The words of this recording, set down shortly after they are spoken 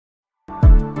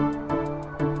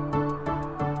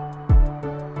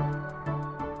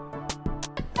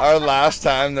Our last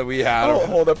time that we had a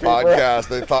podcast,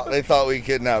 they thought we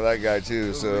kidnapped that guy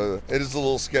too. So it is a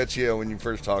little sketchy when you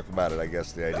first talk about it. I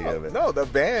guess the idea of it. No, the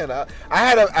van. I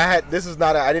had. This is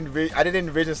not. I didn't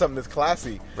envision something this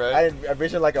classy. Right. I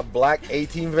envisioned like a black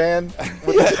 18 van.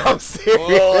 I'm serious.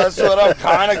 Well, that's what I'm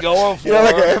kind of going for. You know,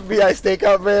 like an FBI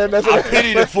stakeout van. That's I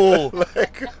pity the fool.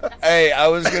 Like, hey, I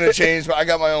was gonna change. I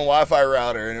got my own Wi-Fi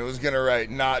router, and it was gonna write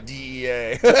 "not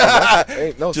DEA."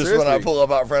 hey, no, just seriously. when I pull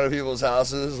up out front of people's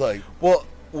houses, like. Well,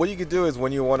 what you could do is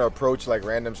when you want to approach like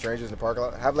random strangers in the parking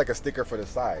lot, have like a sticker for the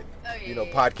side. Oh, yeah, you know,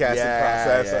 podcasting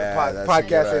process, that's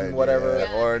podcasting, whatever.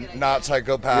 Yeah, or not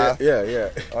psychopath. Yeah.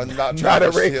 Or not Not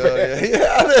a to rape steal. van.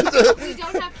 We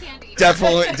don't have candy.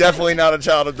 Definitely not a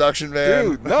child abduction van.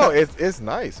 Dude, no, it's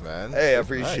nice, man. Hey, I It's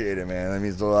appreciate it, man. That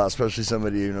means a lot, especially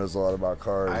somebody who knows a lot about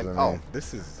cars. nice.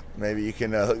 This is. Maybe you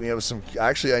can hook me up with some.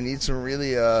 Actually, I need some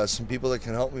really some people that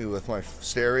can help me with my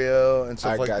stereo and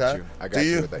stuff like that. I got Do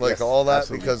you you with that. like Yes, all that?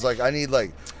 absolutely. Because like I need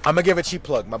like. I'm gonna give a cheap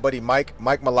plug. My buddy Mike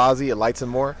Malazzi at Lights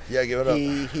and More. Yeah, give it up.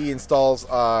 He installs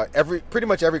pretty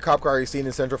much every cop car you've seen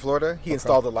in Central Florida. He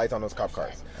installs the lights on those cop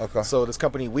cars. Okay. So this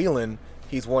company Wheelin,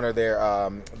 he's one of their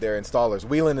installers.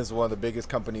 Wheelin is one of the biggest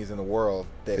companies in the world.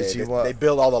 They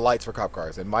build all the lights for cop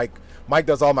cars. And Mike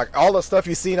does all the stuff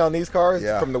you've seen on these cars,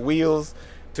 from the wheels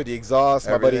to the exhaust.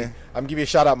 Everything. My buddy, I'm giving you a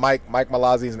shout out, Mike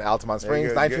Malazzi's in Altamont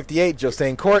Springs, 958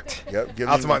 Josane Court. Yep.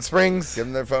 Altamont Springs. Give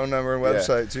them their phone number and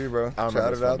website too, bro. I don't Shout remember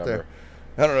it his out phone there. number.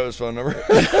 I don't know his phone number.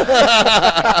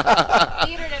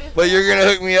 But you're gonna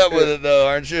hook me up with it though,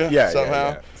 aren't you? Yeah,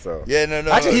 somehow. Yeah. So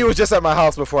No. actually, he was just at my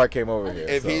house before I came over here.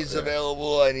 If he's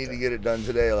available, I need to get it done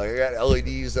today. Like I got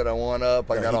LEDs that I want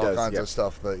up. I got all kinds of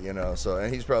stuff that So,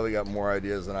 and he's probably got more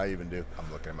ideas than I even do.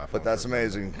 I'm looking at my phone. But that's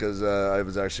amazing because I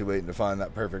was actually waiting to find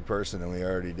that perfect person, and we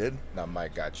already did. Now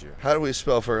Mike got you. How do we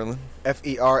spell Ferlan?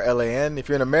 Ferlan. If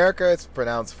you're in America, it's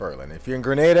pronounced Ferlan. If you're in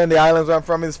Grenada and the islands where I'm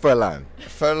from, it's Ferlan.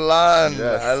 Ferlan.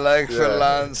 Yes. I like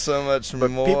Ferlan so much But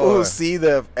more. people who see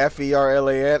the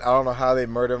Ferlan, I don't know how they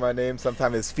murder my name.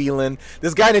 Sometimes it's Feeling.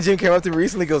 This guy in the gym came up to me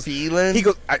recently. Goes, Feeling? He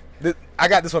goes, I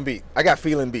got this one beat. I got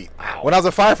Feeling beat. Wow. When I was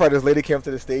a firefighter, this lady came up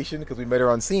to the station because we met her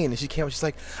on scene, and she came up. She's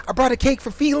like, I brought a cake for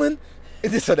Feeling.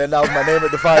 So then that was my name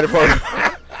at the fire department.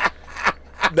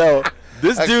 No.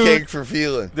 This dude, cake for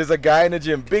Feeling. There's a guy in the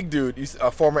gym, big dude, he's a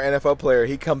former NFL player.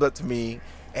 He comes up to me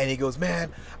and he goes,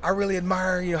 man, I really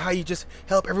admire how you just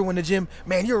help everyone in the gym.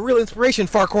 Man, you're a real inspiration,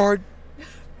 Farquhar.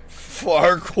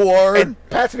 And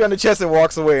pats me on the chest and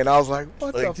walks away. And I was like,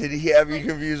 what the? Did he have you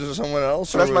confused with someone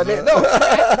else? That's my name. No.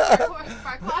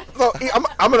 So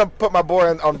I'm going to put my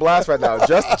boy on blast right now.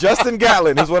 Justin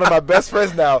Gatlin, who's one of my best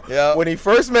friends now. Yeah. When he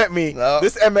first met me,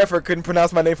 this MFer couldn't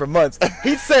pronounce my name for months.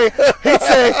 He'd say,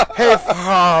 hey,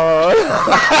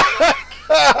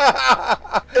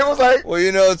 it was like, well,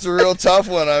 it's a real tough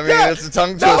one. I mean, it's a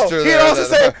tongue twister. He'd also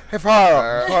say, hey,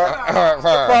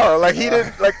 like he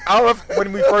didn't, like, I don't know if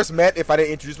when we first met, if I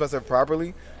didn't introduce myself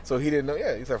properly. So he didn't know.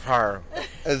 Yeah, he said, "Har."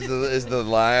 Is the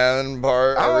lion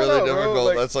part really difficult?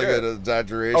 Like, that's like an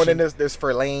exaggeration. Oh, and then there's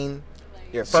Ferlan.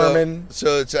 Yeah, Ferman.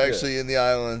 So it's actually in the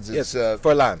islands. It's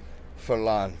Ferlan.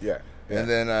 Ferlan. Yeah. And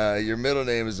then your middle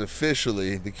name is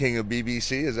officially the king of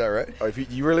BBC. Is that right? Oh, if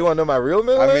you really want to know my real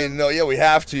middle name? I mean, no, yeah, we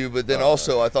have to. But then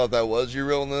also, I thought that was your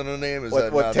real middle name. Is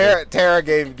that not? Tara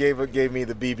gave me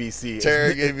the BBC.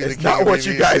 Tara gave me the king It's not what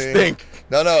BBC. you guys think.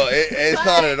 No, it's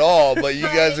not at all. But you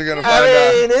guys are gonna find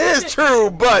out. It is true,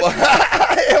 but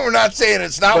we're not saying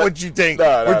it's not what you think.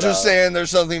 We're just saying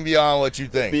there's something beyond what you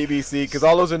think. BBC, because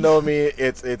all those who know me,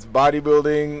 it's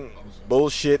bodybuilding,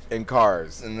 bullshit, and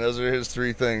cars. And those are his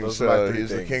three things. Those are my three he's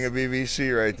things. the king of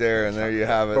BBC right there, and there you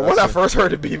have it. But when I first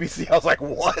heard of BBC, I was like,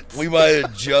 what? We might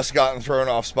have just gotten thrown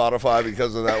off Spotify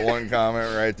because of that one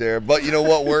comment right there. But you know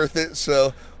what? Worth it.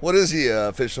 So what is the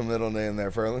official middle name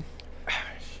there, Ferlan?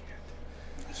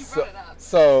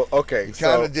 So okay. You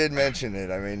kind of did mention it.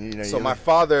 I mean, So my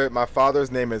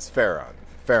father's name is Ferlan,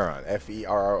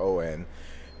 Ferron,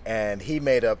 and he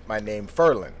made up my name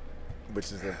Ferlan,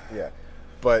 which is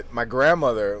But my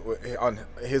grandmother, on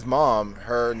his mom,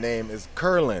 her name is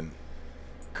Curlin.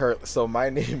 So my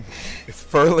name is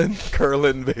Ferlan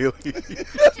Curlin Bailey.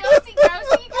 Josie.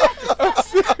 I'm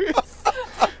serious.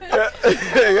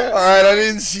 Yeah. All right, I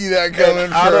didn't see that coming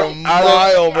for a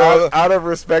mile, bro. Out of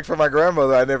respect for my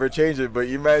grandmother, I never changed it. But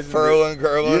you imagine, Ferlan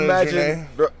Curlin. You imagine,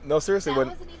 no, seriously, That when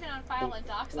wasn't even on file in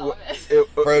Doc's office.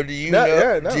 Bro, do you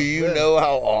know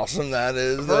how awesome that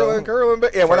is? Ferlan Curlin.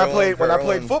 Yeah, when I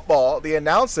played football, the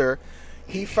announcer,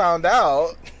 he found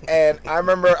out, and I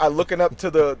remember I looking up to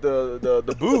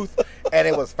the booth, and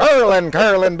it was Ferlan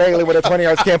Curlin Bailey with a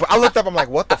 20-yard scamper. I looked up, I'm like,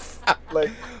 what the Like,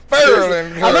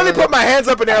 Ferlan. I literally put my hands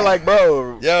up in there like,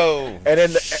 bro. Yo. And then,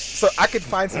 so I could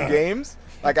find some games.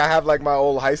 Like, I have, like, my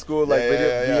old high school, like,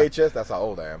 video VHS. That's how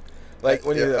old I am. Like,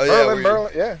 when you're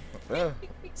Ferlan, yeah.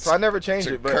 So I never changed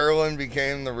it. But Curlin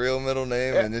became the real middle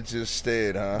name, and it just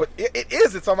stayed, huh? But it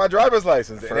is. It's on my driver's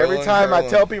license. And every time I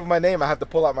tell people my name, I have to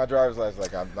pull out my driver's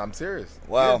license. Like, I'm serious.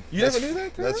 Wow. Yeah. You never knew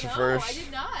that, too? That's your first. I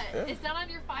did not. Yeah. It's not on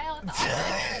your file at the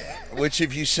office. Which,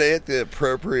 if you say it the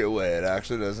appropriate way, it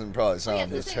actually doesn't probably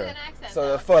sound as terrible.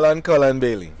 So, Ferlan Cullen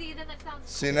Bailey. See, then it sounds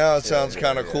See, now it sounds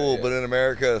kind of cool, but in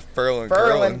America, Ferlan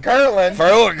Curlin.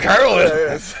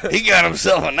 He got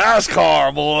himself a nice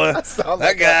car, boy.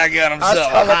 That guy got himself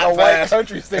a like hot a white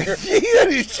country singer. Yeah,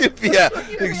 you should be. Yeah,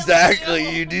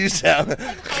 exactly. You do sound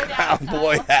like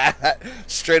cowboy hat.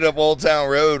 Straight up Old Town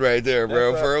Road right there,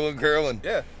 bro. Ferlan Curlin.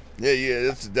 Yeah. Yeah,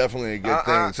 it's definitely a good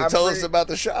thing. So tell us about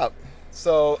the shop.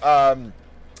 So,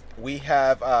 we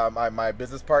have my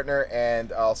business partner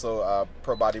and also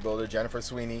pro bodybuilder, Jennifer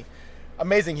Sweeney.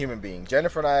 Amazing human being.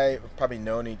 Jennifer and I have probably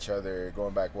known each other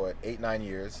going back, 8-9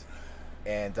 years.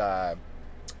 And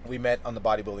we met on the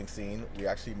bodybuilding scene. We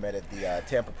actually met at the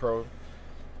Tampa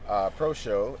Pro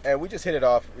show. And we just hit it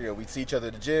off. You know, we'd see each other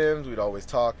at the gyms. We'd always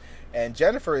talk. And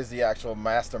Jennifer is the actual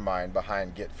mastermind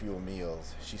behind Get Fuel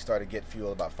Meals. She started Get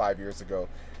Fuel about 5 years ago.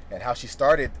 And how she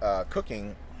started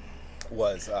cooking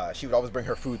was she would always bring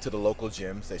her food to the local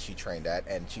gyms that she trained at,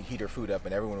 and she'd heat her food up,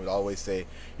 and everyone would always say,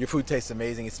 your food tastes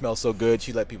amazing, it smells so good.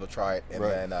 She'd let people try it. And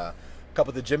then a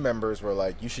couple of the gym members were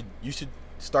like, you should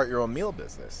start your own meal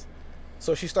business.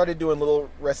 So she started doing little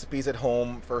recipes at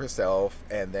home for herself,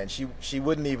 and then she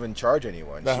wouldn't even charge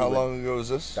anyone. Now, how long ago was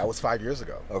this? That was 5 years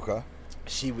ago. Okay.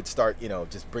 She would start,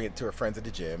 just bring it to her friends at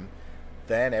the gym.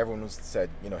 Then everyone said,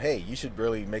 hey, you should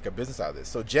really make a business out of this.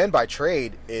 So Jen, by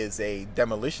trade, is a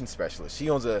demolition specialist.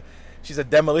 She's a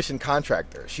demolition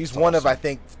contractor. She's one of, I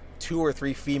think, 2 or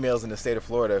 3 females in the state of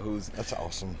Florida who's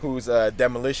who's a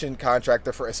demolition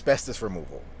contractor for asbestos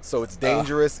removal. So it's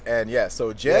dangerous, and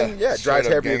so Jen, drives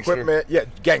heavy equipment. Yeah,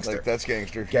 gangster. Like, that's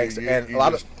gangster. And a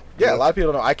lot of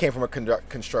people don't know. I came from a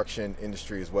construction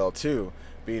industry as well too.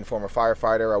 Being former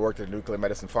firefighter, I worked at a nuclear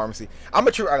medicine pharmacy. I'm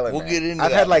a true island man. We'll get into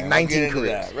I've that, had like man. 19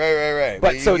 careers. Right.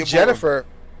 But so Jennifer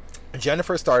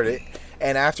started it,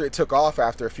 and after it took off,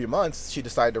 after a few months, she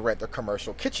decided to rent a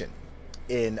commercial kitchen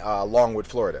in Longwood,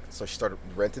 Florida. So she started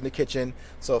renting the kitchen.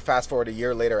 So fast forward a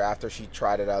year later, after she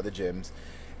tried it out of the gyms,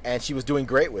 and she was doing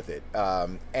great with it.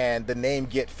 And the name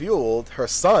Get Fueled, her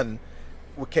son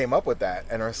came up with that,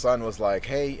 and her son was like,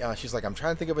 hey, she's like, I'm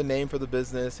trying to think of a name for the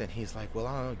business, and he's like, well,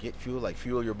 I don't know, Get Fuel, like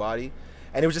fuel your body.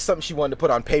 And it was just something she wanted to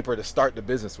put on paper to start the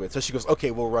business with. So she goes,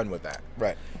 okay, we'll run with that.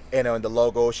 Right. And the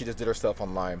logo, she just did herself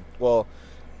online. Well,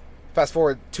 fast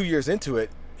forward 2 years into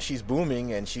it, she's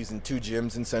booming, and she's in 2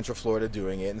 gyms in Central Florida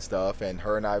doing it and stuff. And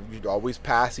her and I would always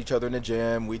pass each other in the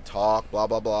gym. We'd talk, blah,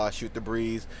 blah, blah, shoot the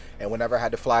breeze. And whenever I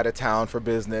had to fly to town for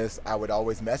business, I would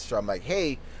always message her. I'm like,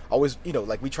 hey, always,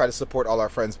 like we try to support all our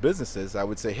friends' businesses. I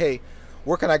would say, hey,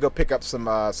 where can I go pick up some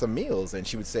meals? And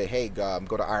she would say, hey,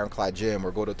 go to Ironclad Gym or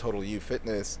go to Total U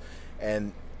Fitness.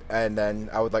 And then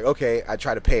I would like, okay, I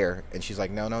try to pay her. And she's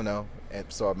like, no. And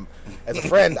so as a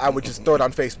friend, I would just throw it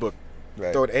on Facebook.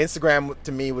 Right. So Instagram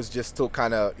to me was just still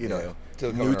kind of,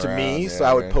 still new to me. Yeah, so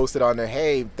I would post it on there.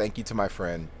 Hey, thank you to my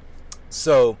friend.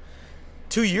 So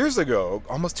 2 years ago,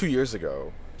 almost 2 years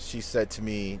ago, she said to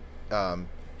me,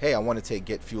 hey, I want to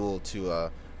Get Fuel to,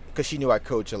 because she knew I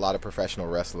coach a lot of professional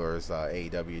wrestlers,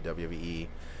 AEW, WWE.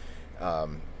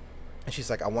 And she's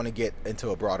like, I want to get into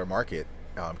a broader market.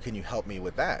 Can you help me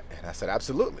with that? And I said,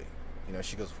 absolutely.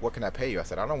 She goes, what can I pay you? I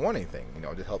said, I don't want anything.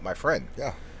 Just help my friend.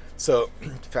 Yeah. So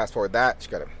fast forward that, she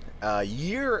got a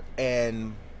year,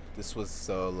 and this was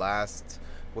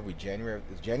January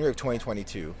of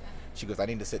 2022. She goes, I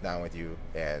need to sit down with you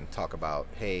and talk about,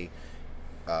 hey,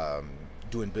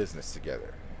 doing business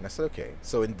together. And I said, okay.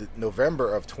 So in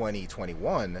November of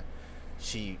 2021,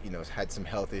 she, had some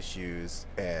health issues,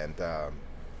 and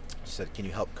she said, can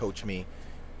you help coach me?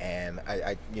 And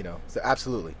I said,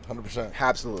 absolutely. 100%.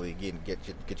 Absolutely.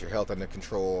 Get your health under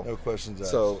control. No questions asked.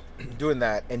 So doing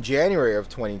that in January of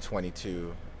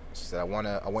 2022, she said, I want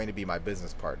you to be my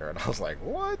business partner. And I was like,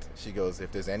 what? She goes,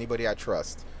 if there's anybody I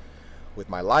trust with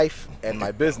my life and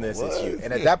my business, it's you.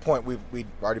 And at that point, we'd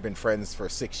already been friends for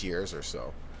 6 years or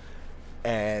so.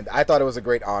 And I thought it was a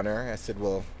great honor. I said,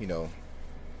 well,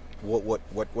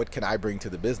 what can I bring to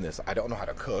the business? I don't know how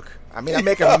to cook. I mean, I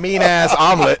make a mean ass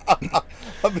omelet.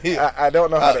 I don't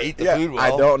know how to eat the food well.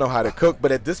 I don't know how to cook,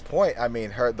 but at this point, I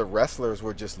mean, the wrestlers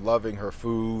were just loving her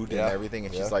food and everything,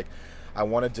 and she's like, I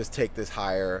want to just take this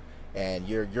higher, and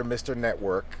you're Mr.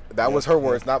 Network. That was her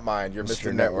words, not mine. You're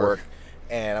Mr. Network.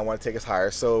 and I want to take us higher.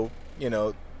 So, you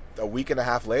know, a week and a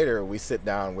half later, we sit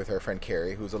down with her friend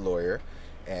Carrie, who's a lawyer,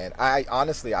 and I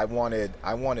honestly, I wanted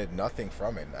nothing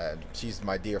from it. She's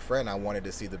my dear friend. I wanted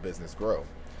to see the business grow.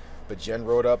 But Jen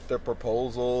wrote up the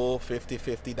proposal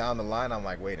 50-50 down the line. I'm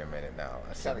like, wait a minute now.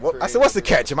 I said, what's the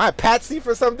catch? Am I a patsy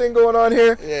for something going on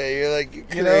here? Yeah, you're like, you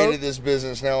created this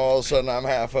business. Now all of a sudden I'm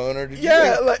half owner.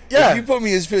 Yeah. If you put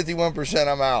me as 51%,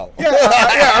 I'm out. Yeah,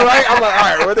 yeah, right. I'm like,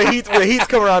 all right, where the heat's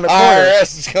coming around the corner.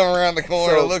 IRS is coming around the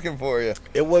corner looking for you.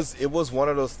 It was one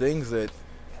of those things that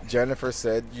Jennifer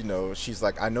said, you know, she's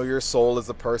like, I know your soul as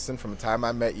a person. From the time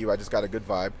I met you, I just got a good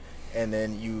vibe. And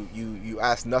then you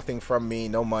asked nothing from me,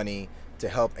 no money to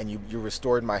help, and you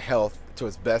restored my health to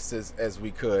as best as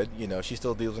we could. You know, she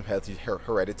still deals with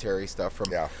hereditary stuff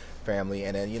from family,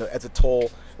 and then, you know, as a toll,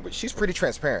 she's pretty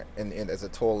transparent, and as a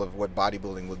toll of what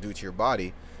bodybuilding will do to your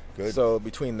body. Good. So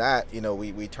between that, you know,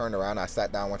 we turned around. I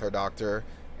sat down with her doctor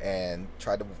and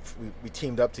we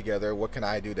teamed up together. What can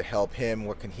I do to help him?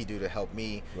 What can he do to help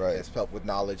me? Right. It's help with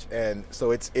knowledge. And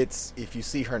so it's if you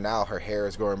see her now, her hair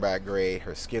is growing back great.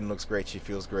 Her skin looks great. She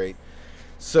feels great.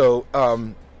 So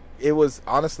it was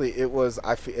honestly,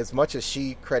 I feel, as much as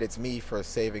she credits me for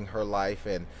saving her life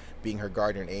and being her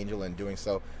guardian angel and doing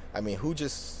so, I mean, who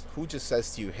just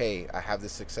says to you, hey, I have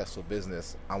this successful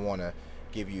business, I want to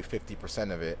give you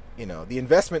 50% of it. You know, the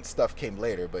investment stuff came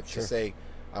later, but to say,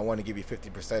 I want to give you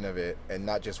 50% of it, and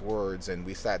not just words. And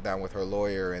we sat down with her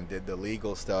lawyer and did the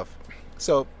legal stuff.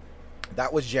 So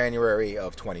that was January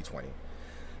of 2020.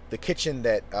 The kitchen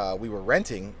that we were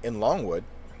renting in Longwood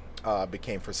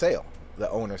became for sale. The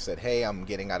owner said, hey,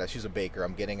 she's a baker,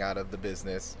 I'm getting out of the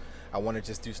business. I want to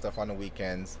just do stuff on the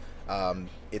weekends. I'm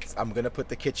going to put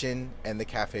the kitchen and the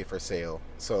cafe for sale.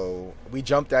 So we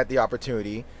jumped at the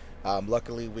opportunity.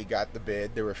 Luckily, we got the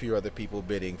bid. There were a few other people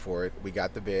bidding for it. We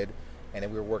got the bid. And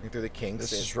then we were working through the kinks.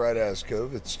 This is right as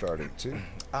COVID started, too.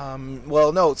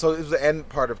 Well, no. So it was the end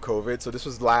part of COVID. So this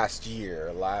was last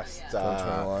year.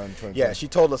 2021. Yeah, she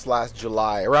told us last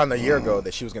July, around a year ago,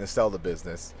 that she was going to sell the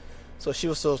business. So she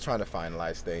was still trying to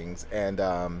finalize things.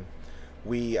 And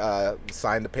we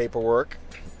signed the paperwork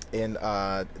in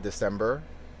December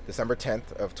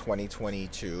 10th of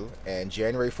 2022. And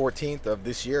January 14th of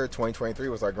this year, 2023,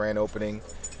 was our grand opening.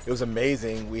 It was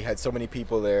amazing. We had so many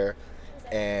people there.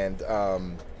 And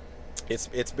it's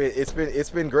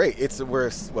been great. We're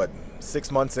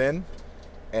 6 months in,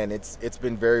 and it's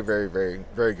been very, very, very,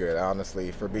 very good.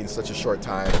 Honestly, for being such a short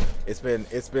time, it's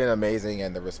been amazing,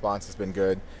 and the response has been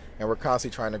good. And we're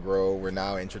constantly trying to grow. We're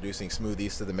now introducing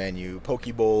smoothies to the menu, poke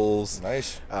bowls.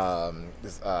 Nice.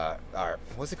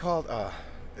 What's it called?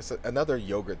 It's another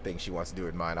yogurt thing she wants to do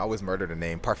in mine. I always murder the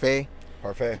name. Parfait.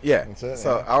 Parfait. Yeah. That's it,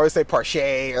 so I always say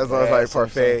parfait. As I was like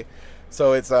parfait.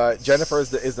 So it's Jennifer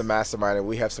is the mastermind, and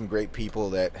we have some great people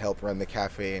that help run the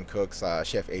cafe and cooks.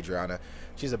 Chef Adriana,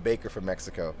 she's a baker from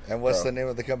Mexico. And what's the name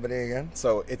of the company again?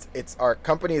 So it's our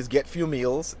company is Get Fuel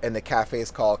Meals, and the cafe is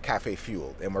called Cafe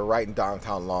Fueled, and we're right in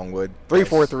downtown Longwood,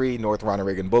 343 North Ronald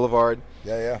Reagan Boulevard.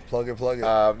 Yeah, plug it.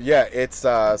 It's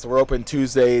so we're open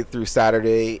Tuesday through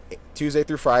Fridays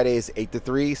 8 to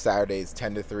 3, Saturdays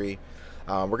 10 to 3.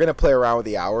 We're gonna play around with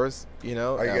the hours, you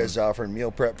know. Are you guys offering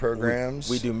meal prep programs?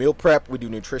 We do meal prep. We do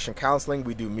nutrition counseling.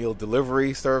 We do meal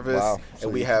delivery service. Wow! So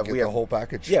and we have the whole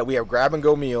package. Yeah, we have grab and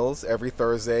go meals every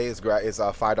Thursday. Is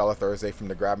a $5 Thursday from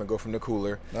the grab and go from the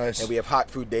cooler. Nice. And we have hot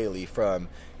food daily, from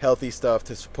healthy stuff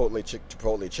to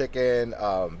Chipotle chicken,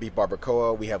 beef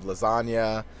barbacoa. We have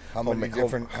lasagna. How many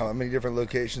different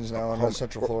locations now in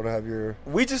Central Florida have your?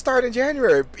 We just started in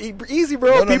January. Easy,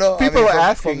 bro. No. People are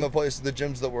asking from the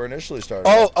gyms that were initially started.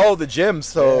 Oh, the gyms.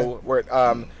 So we're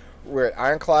at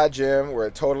Ironclad Gym. We're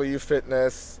at Total You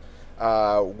Fitness.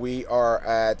 We are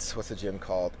at, what's the gym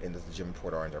called? In the gym in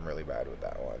Port Orange. I'm really bad with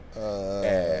that one.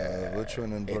 Which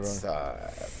one in Port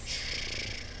Orange?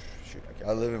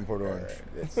 I live in Port Orange.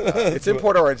 It's in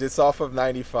Port Orange. It's off of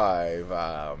 95.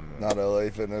 Not LA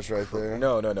Fitness right there.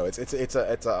 No. It's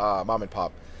a mom and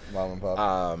pop.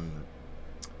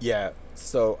 Yeah.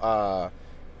 So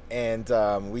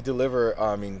we deliver.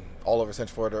 All over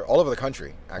Central Florida, all over the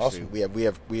country. Actually, awesome.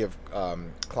 We have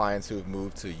clients who have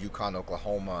moved to Yukon,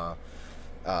 Oklahoma,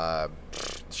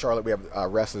 Charlotte. We have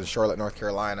wrestlers in Charlotte, North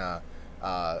Carolina.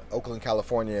 Oakland,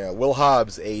 California. Will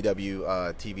Hobbs,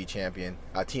 AEW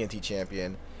TNT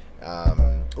champion.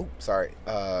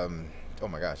 Oh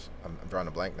my gosh, I'm drawing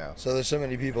a blank now. So there's so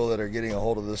many people that are getting a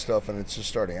hold of this stuff, and it's just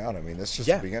starting out. I mean, it's just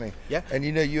the beginning. Yeah. And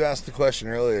you asked the question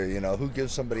earlier. Who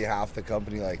gives somebody half the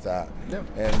company like that? Yeah.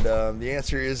 And the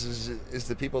answer is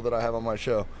the people that I have on my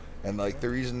show. And the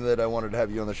reason that I wanted to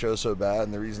have you on the show so bad,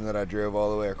 and the reason that I drove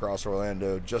all the way across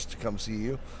Orlando just to come see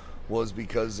you, was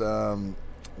because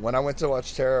when I went to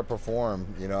watch Tara perform,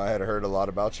 you know, I had heard a lot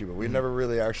about you, but we never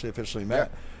really actually officially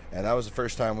met. Yeah. And that was the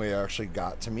first time we actually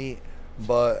got to meet.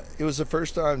 But it was the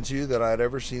first time, too, that I'd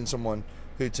ever seen someone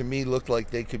who, to me, looked like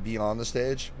they could be on the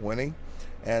stage winning.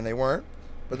 And they weren't.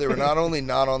 But they were not only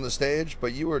not on the stage,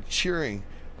 but you were cheering,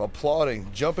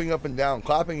 applauding, jumping up and down,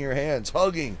 clapping your hands,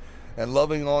 hugging, and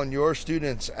loving on your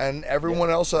students and everyone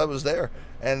else that was there.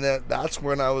 And that's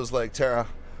when I was like, Tara,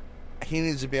 he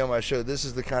needs to be on my show. This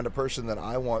is the kind of person that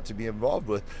I want to be involved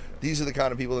with. These are the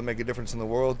kind of people that make a difference in the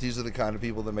world. These are the kind of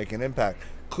people that make an impact.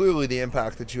 Clearly, the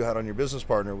impact that you had on your business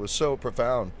partner was so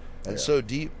profound and so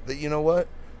deep that, you know what?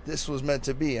 This was meant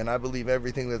to be. And I believe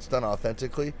everything that's done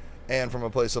authentically and from a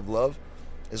place of love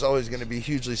is always going to be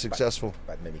hugely successful.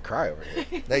 About to make me cry over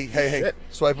here. Hey,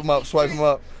 swipe them up.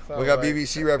 We got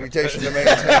BBC reputation to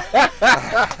maintain.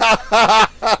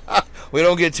 We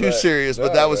don't get too serious,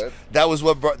 but that was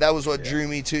what drew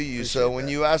me to you. So when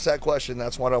you ask that question,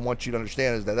 that's what I want you to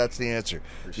understand, is that's the answer.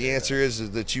 The answer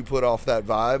is that you put off that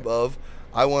vibe of,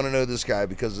 I want to know this guy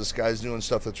because this guy's doing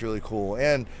stuff that's really cool.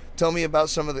 And tell me about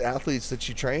some of the athletes that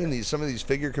you train, some of these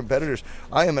figure competitors.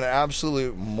 I am an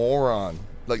absolute moron.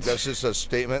 Like, that's just a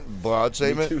statement, broad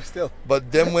statement. Me too, still.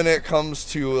 But then when it comes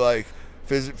to like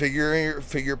figure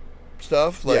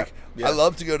stuff, like I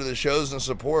love to go to the shows and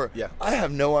support. Yeah. I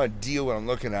have no idea what I'm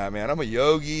looking at, man. I'm a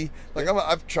yogi. Like I'm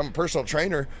a personal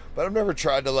trainer, but I've never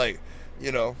tried to, like,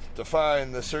 you know,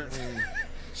 define the certain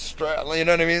you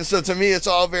know what I mean? So to me, it's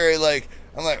all very like,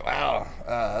 I'm like, wow.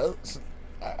 I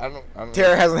don't.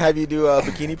 Tara hasn't had you do a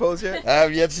bikini pose yet? I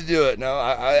have yet to do it. No,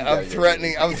 I'm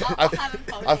threatening. I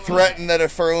threatened that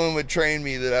if Ferlan would train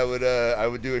me, that I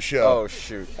would do a show. Oh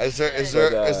shoot! Is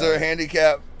there a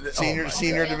handicap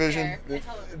senior division? But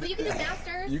you can do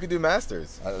masters. You can do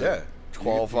masters. Yeah.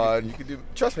 Qualified. You could do.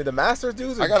 Trust me, the masters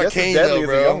dudes are I got just a cane as deadly though, as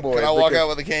bro. the young boys. Can I walk out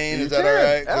with a cane? Is that all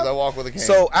right? Because I walk with a cane.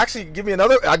 So actually,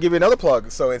 I'll give you another plug.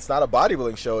 So it's not a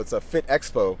bodybuilding show; it's a fit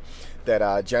expo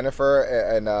that Jennifer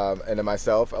and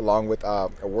myself, along with a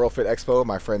World Fit Expo,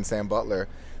 my friend Sam Butler,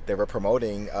 they were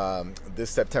promoting this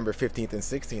September 15th and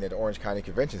 16th at the Orange County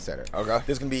Convention Center. Okay.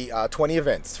 There's going to be 20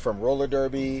 events, from roller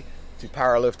derby to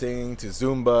powerlifting to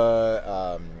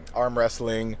Zumba, arm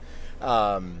wrestling.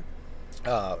 And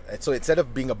so instead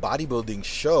of being a bodybuilding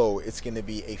show, it's going to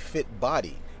be a fit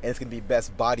body. And it's going to be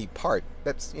best body part.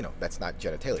 That's not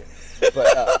genitalia.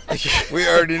 But we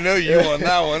already know you on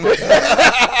that one.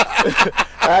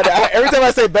 Every time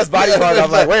I say best body part, I'm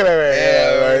like, wait.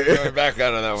 Yeah, we're back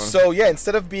out of that one. So yeah,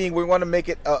 instead of we want to make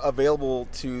it available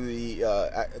to the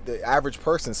average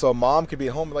person. So a mom could be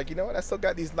at home like, you know what, I still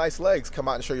got these nice legs. Come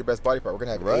out and show your best body part. We're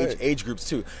going to have age groups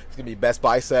too. It's going to be best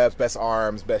biceps, best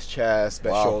arms, best chest,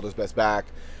 best shoulders, best back,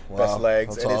 best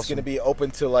legs. And it's going to be open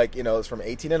to it's from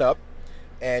 18 and up.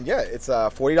 And yeah, it's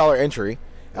a $40 entry,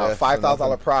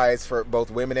 $5,000 prize for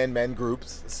both women and men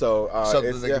groups. So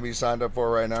something that can be signed up for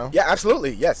right now. Yeah,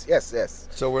 absolutely. Yes.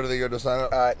 So where do they go to sign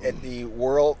up? At the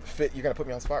World Fit. You're gonna put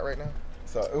me on the spot right now.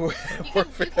 So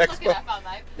World Fit Expo.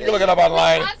 You can look it up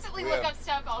online. You constantly look up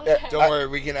stuff all the time. Don't worry,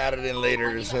 we can add it in later.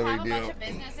 When you It's no have big a deal. bunch of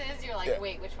businesses, you're like,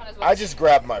 wait, which one is what? I just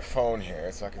grabbed my phone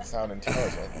here so I can sound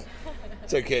intelligent.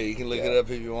 It's okay. You can look it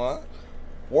up if you want.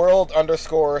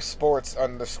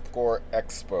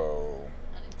 World_sports_expo.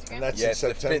 And that's in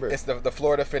September. It's the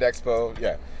Florida Fit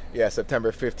Expo. Yeah,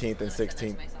 September 15th and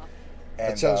 16th.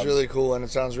 That sounds really cool, and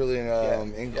it sounds really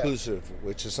inclusive,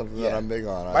 which is something that I'm big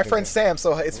on. My friend Sam,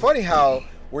 so it's funny how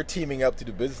we're teaming up to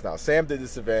do business now. Sam did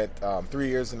this event 3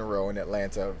 years in a row in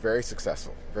Atlanta. Very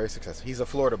successful. He's a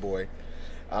Florida boy.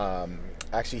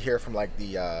 Actually here from like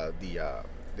the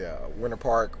Winter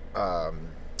Park,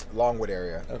 Longwood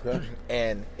area. Okay.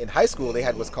 And in high school, they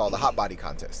had what's called the Hot Body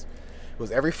Contest. It was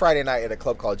every Friday night at a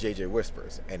club called JJ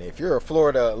Whispers. And if you're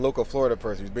a local Florida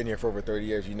person who's been here for over 30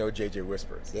 years, you know JJ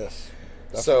Whispers. Yes.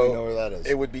 So know where that is.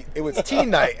 It was teen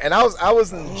night, and I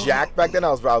wasn't jacked back then. I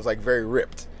was like very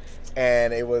ripped,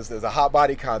 and it was a hot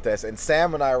body contest. And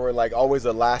Sam and I were like always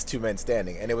the last two men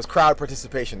standing, and it was crowd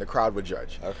participation. The crowd would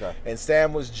judge. Okay. And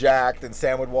Sam was jacked, and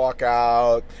Sam would walk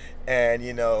out, and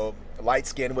light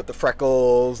skin with the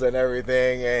freckles and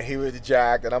everything, and he was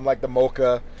jacked, and I'm like the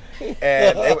mocha.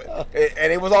 And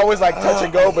it was always like touch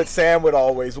and go, but Sam would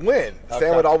always win.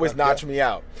 Sam would always notch me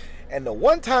out. And the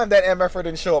one time that MFer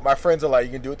didn't show up, my friends are like,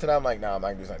 "You can do it tonight." I'm like, "No, I'm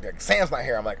not gonna do something." Sam's not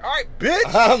here. I'm like, "All right,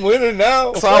 bitch, I'm winning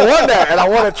now." So I won that, and I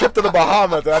won a trip to the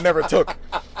Bahamas that I never took.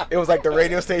 It was like the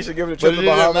radio station giving a trip to the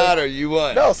Bahamas. But it didn't matter. You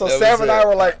won. No, so Sam and I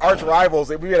were like arch rivals.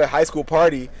 We had a high school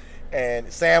party,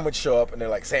 And Sam would show up, and they're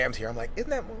like, Sam's here. I'm like, isn't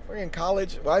that motherfucker in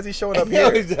college? Why is he showing up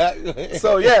Yeah, here? exactly.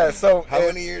 So, yeah. So how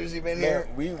many years have you been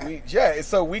here?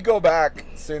 So we go back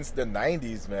since the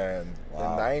 90s, man.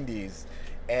 Wow. The 90s.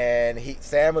 And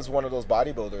Sam was one of those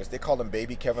bodybuilders. They called him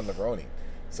Baby Kevin Levrone.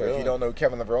 So if you don't know who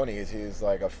Kevin Levrone is, he's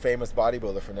like a famous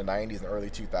bodybuilder from the 90s and early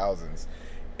 2000s.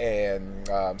 And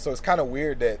so it's kind of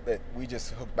weird that we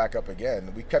just hooked back up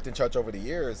again. We kept in touch over the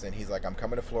years, and he's like, I'm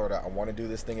coming to Florida. I want to do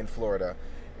this thing in Florida.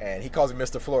 And he calls me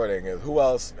Mr. Florida. And goes, who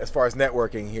else, as far as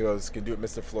networking, he goes, can do it,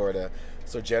 Mr. Florida.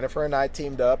 So Jennifer and I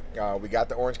teamed up. We got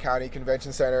the Orange County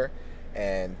Convention Center.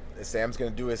 And Sam's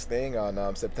going to do his thing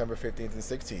on September 15th and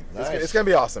 16th. Nice. It's going to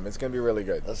be awesome. It's going to be really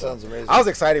good. That sounds amazing. I was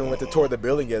excited when we went to tour the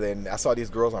building together, and I saw these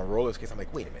girls on roller skates. I'm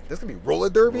like, wait a minute, there's going to be roller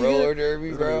derby Roller here? derby,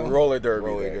 There's bro. gonna be roller derby.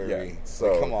 Roller there. derby. Yeah.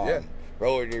 So, come on. Yeah.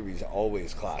 Roller derby's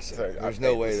always classic. So, There's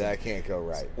no way that can't go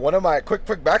right. One of my quick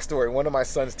backstory. One of my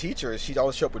son's teachers, she'd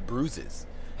always show up with bruises,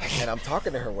 and I'm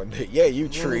talking to her one day. Yeah, you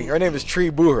Tree. Her name is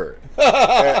Tree Booher.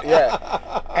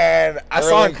 Yeah, and I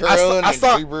saw.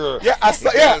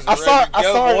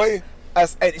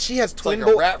 And she has twin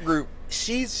like a rap group.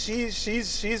 She's a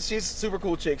super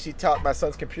cool chick. She taught my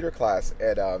son's computer class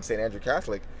at St. Andrew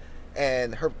Catholic,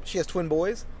 and she has twin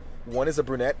boys. One is a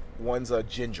brunette. One's a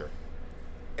ginger.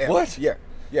 And What? Yeah.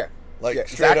 Like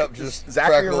straight up just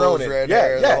Zachary and freckles, Ronan. red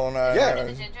hair, the whole nine And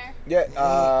yards. the ginger? Yeah.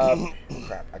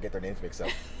 Crap, I get their names mixed up.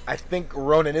 I think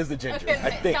Ronan is the ginger. Okay,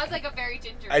 I think. sounds like a very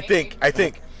ginger I name.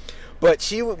 think. But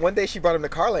one day she brought him to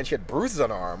Carla, and she had bruises on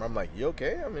her arm. I'm like, you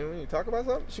okay? I mean, when you talk about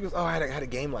something? She goes, oh, I had a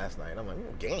game last night. I'm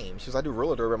like, game? She goes, I do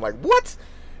roller derby. I'm like, what?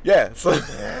 Yeah, so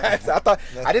I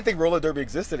didn't think roller derby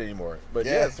existed anymore, but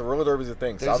yeah, so roller derby is a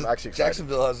thing. So I'm actually excited.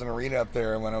 Jacksonville has an arena up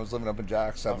there, and when I was living up in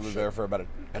Jax, I lived there for about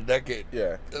a decade.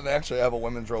 Yeah, and they actually have a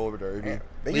women's roller derby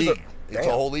league. It's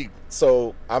a whole league.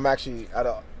 So I'm actually out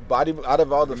of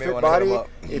all the fit body.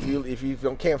 If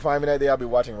you can't find me that day, I'll be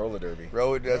watching roller derby.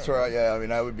 That's right. Yeah, I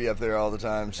mean, I would be up there all the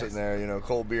time, sitting there,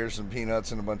 cold beers and peanuts,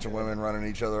 and a bunch of women running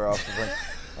each other off the thing.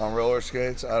 On roller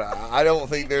skates, I don't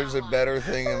think there's a better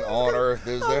thing on earth,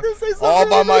 is there? All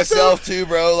by myself too,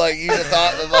 bro. Like you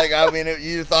thought,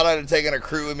 you thought I'd have taken a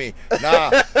crew with me.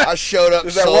 Nah, I showed up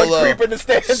solo. That one creep in the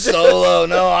stand. Solo.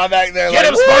 No, I'm back there. Get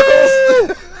like, him,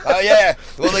 Sparkles. Oh yeah.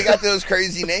 Well, they got those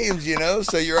crazy names,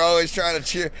 so you're always trying to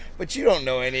cheer, but you don't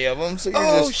know any of them. So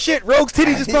you're shit, Rogue's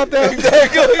titty just popped out.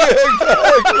 Exactly.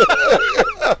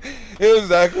 It was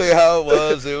exactly how it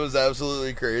was. It was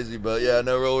absolutely crazy. But yeah,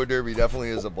 no, roller derby definitely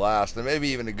is a blast, and maybe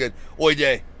even a good oi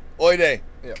day.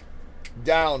 Yeah.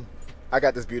 Down. I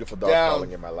got this beautiful dog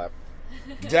calling in my lap.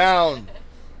 Down.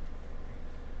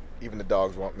 Even the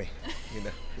dogs want me,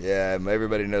 Yeah,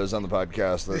 everybody knows on the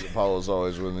podcast that Apollo's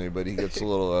always with me, but he gets a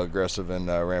little aggressive and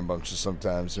rambunctious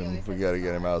sometimes, and we got to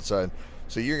get him outside.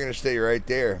 So you're going to stay right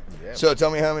there. Yeah. So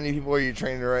tell me, how many people are you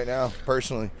training right now,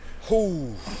 personally?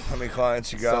 How many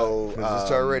clients you got? Because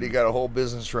it's already got a whole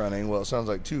business running. Well, it sounds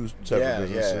like two separate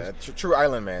businesses. Yeah, True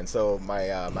Island Man. So I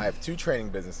have two training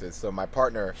businesses. So my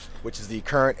partner, which is the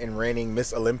current and reigning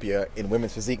Miss Olympia in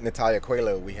women's physique, Natalia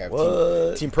Coelho, we have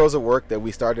Team Pros at Work that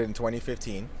we started in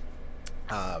 2015.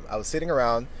 I was sitting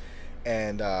around,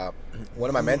 and one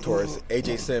of my mentors,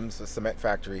 AJ Sims of Cement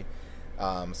Factory,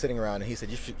 sitting around, and he said,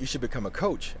 you should become a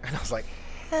coach. And I was like,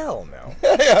 hell no.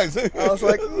 I was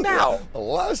like, no. The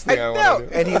last thing I want to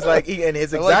do. And he's like,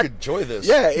 enjoy this.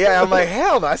 Yeah. I'm like,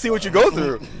 hell no. I see what you go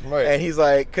through. Right. And he's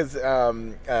like, because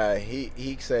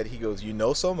he said, he goes, you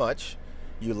know so much.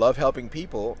 You love helping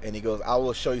people. And he goes, I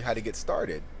will show you how to get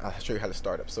started. I'll show you how to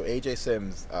start up. So AJ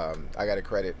Sims, I got to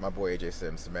credit my boy AJ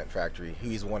Sims, Cement Factory.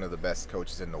 He's one of the best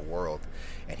coaches in the world.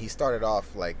 And he started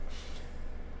off like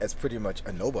as pretty much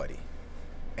a nobody.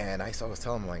 And I was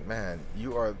telling him, like, man,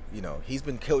 you are, he's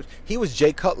been coached. He was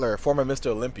Jay Cutler, former Mr.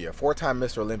 Olympia, 4-time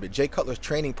Mr. Olympia. Jay Cutler's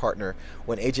training partner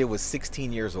when AJ was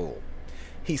 16 years old.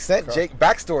 He sent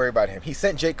backstory about him. He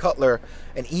sent Jay Cutler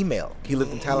an email. He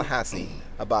lived in Tallahassee,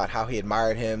 about how he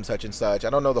admired him, such and such. I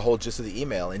don't know the whole gist of the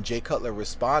email. And Jay Cutler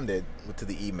responded to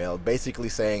the email, basically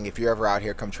saying, if you're ever out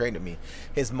here, come train with me.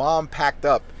 His mom packed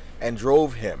up and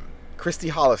drove him. Christy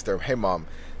Hollister, hey mom,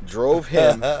 drove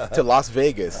him to Las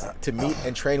Vegas to meet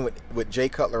and train with Jay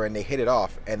Cutler, and they hit it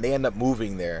off, and they end up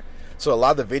moving there. So a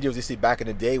lot of the videos you see back in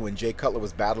the day when Jay Cutler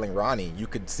was battling Ronnie, you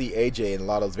could see AJ in a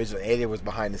lot of those videos. AJ was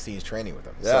behind the scenes training with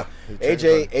him. Yeah, so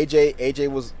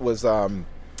AJ was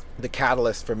the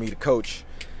catalyst for me to coach.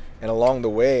 And along the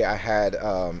way, I had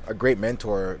a great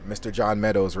mentor, Mr. John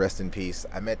Meadows, rest in peace.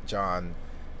 I met John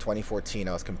 2014.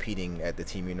 I was competing at the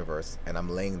Team Universe, and I'm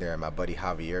laying there, and my buddy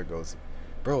Javier goes,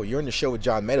 bro, you're in the show with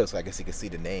John Meadows. So I guess he could see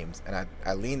the names. And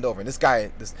I leaned over, and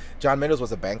this John Meadows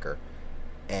was a banker.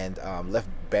 and left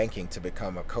banking to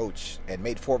become a coach, and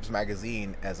made Forbes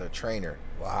magazine as a trainer.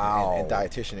 Wow. And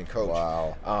dietitian and coach.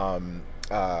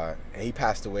 Wow. He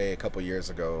passed away a couple years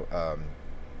ago.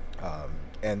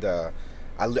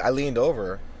 I leaned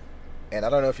over, and I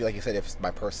don't know if you said, if it's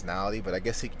my personality, but I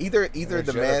guess either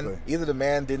the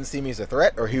man didn't see me as a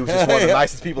threat, or he was just one of the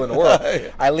nicest people in the world.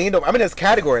 I leaned over. I'm in his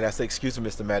category, and I said, "Excuse me,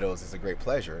 Mr. Meadows, it's a great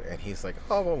pleasure." And he's like,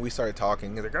 "Oh," well, we started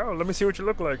talking. He's like, "Oh, let me see what you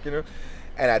look like,"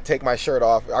 And I take my shirt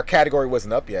off. Our category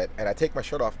wasn't up yet, and I take my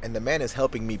shirt off, and the man is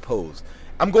helping me pose.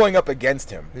 I'm going up against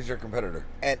him. He's your competitor.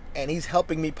 And he's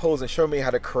helping me pose and show me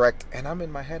how to correct. And I'm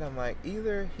in my head, I'm like,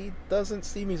 either he doesn't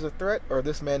see me as a threat, or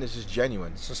this man is just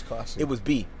genuine. It's just classy. It was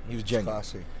B. He was genuine.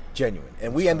 It's classy. Genuine.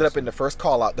 And we ended up in the first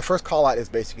call out. The first call out is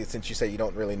basically, since you say you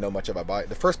don't really know much about body,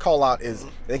 the first call out is,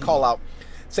 they call out,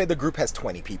 say the group has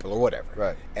 20 people or whatever.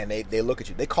 Right. And they look at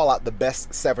you. They call out the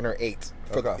best 7 or 8.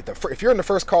 Okay. If you're in the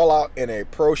first call out in a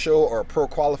pro show or a pro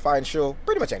qualifying show,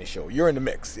 pretty much any show, you're in the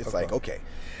mix. It's like, okay.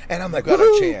 And I'm like, got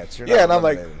woohoo! a chance. You're Yeah, not and I'm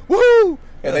like, eliminated. woohoo!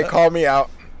 And they call me out.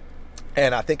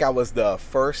 And I think I was the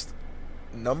first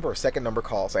number or second number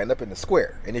call, so I end up in the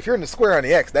square. And if you're in the square on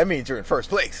the X, that means you're in first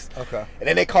place. Okay. And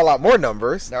then they call out more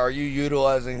numbers. Now, are you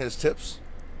utilizing his tips?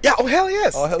 Yeah, oh hell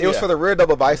yes. Oh, hell it was yeah. for the rear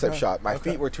double bicep Okay. shot. My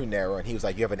Okay. feet were too narrow, and he was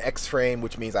like, you have an X frame,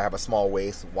 which means I have a small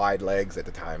waist, wide legs at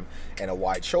the time, and a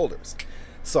wide shoulders.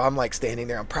 So I'm like standing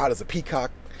there, I'm proud as a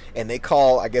peacock, and they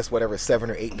call, I guess, whatever,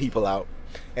 7 or 8 people out.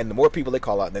 And the more people they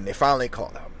call out, and then they finally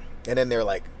called out. And then they're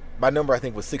like, my number I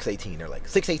think was 618. They're like,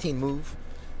 618 move,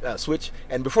 switch.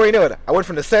 And before you know it, I went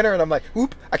from the center, and I'm like,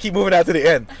 whoop, I keep moving out to the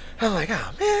end. I'm like,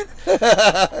 oh man.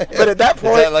 But at that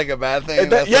point, is that like a bad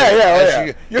thing?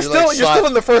 Yeah. You're still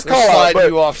in the first call out, but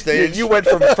you off stage. You went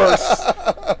from first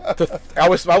to I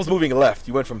was moving left.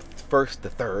 You went from first to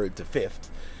third to fifth.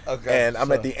 Okay. And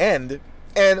I'm at the end,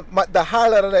 and the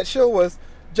highlight of that show was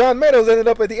John Meadows ended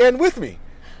up at the end with me,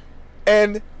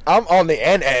 and I'm on the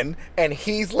end, and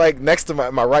he's like next to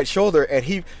my right shoulder, and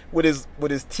he with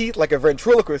his teeth like a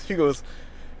ventriloquist, he goes,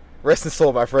 "Rest in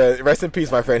soul, my friend. Rest in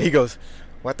peace, my friend." He goes,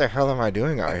 "What the hell am I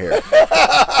doing out here?"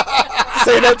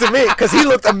 Saying that to me because he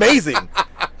looked amazing.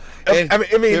 I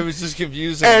mean, it was just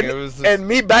confusing. And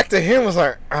me back to him was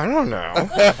like, I don't know,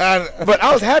 but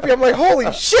I was happy. I'm like,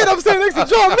 holy shit! I'm standing next to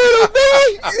John Meadows,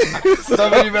 baby.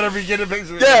 Somebody better be getting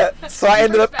pictures. Yeah. So I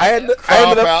ended up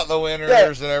out the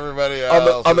winners and everybody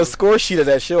else. On the score sheet of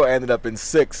that show. I ended up in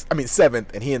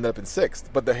 7th, and he ended up in 6th.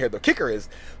 But the kicker is,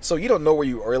 so you don't know where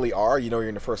you really are. You know you're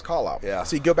in the first call out. Yeah.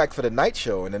 So you go back for the night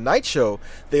show, and the night show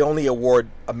they only award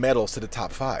medals to the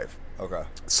top 5. Okay.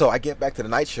 So I get back to the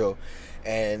night show,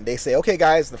 and they say, okay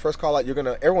guys, the first call out,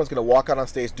 everyone's gonna walk out on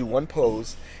stage, do one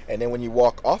pose, and then when you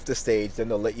walk off the stage, then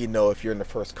they'll let you know if you're in the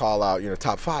first call out, you're in the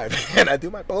top 5. And I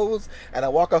do my pose, and I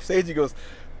walk off stage. He goes,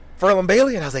 Ferlan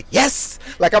Bailey, and I was like, yes,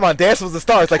 like I'm on Dance with the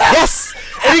Stars, like yes.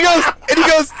 And he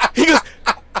goes,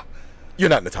 you're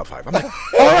not in the top 5. I'm like,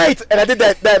 all right. And I did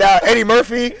that Eddie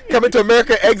Murphy Coming to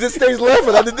America exit stage left,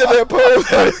 and I did that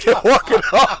pose, and I just kept walking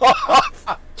off.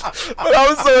 But I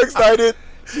was so excited.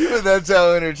 Dude, that's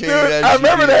how entertaining that I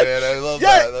remember that. Man. I love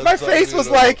that. That's my so face was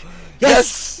beautiful. like,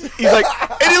 yes. He's like,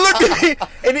 and he looked at me,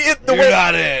 and You're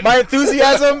not in. My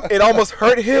enthusiasm, it almost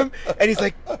hurt him, and he's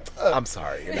like, I'm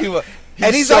sorry.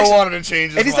 He's so wanted to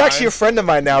change his And he's mind. actually a friend of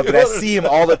mine now that I see him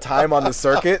all the time on the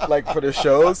circuit, like for the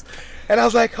shows. And I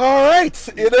was like, all right.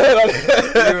 You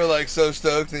were like so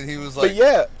stoked, and he was like, but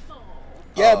yeah.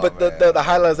 Yeah, Oh, but man. the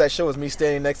highlight of that show was me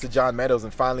standing next to John Meadows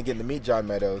and finally getting to meet John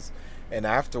Meadows. And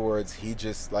afterwards, he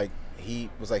just he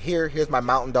was like, here's my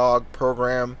Mountain Dog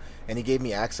program, and he gave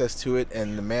me access to it.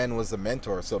 And the man was a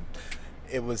mentor, so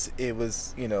it was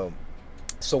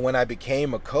So when I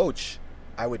became a coach,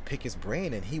 I would pick his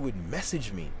brain, and he would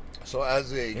message me. So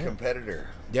as a competitor,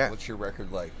 what's your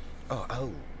record like?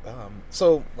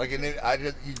 So like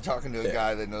you talking to a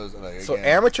guy that knows. Like, so again,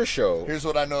 amateur show. Here's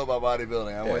what I know about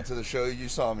bodybuilding. I went to the show you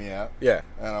saw me at. Yeah.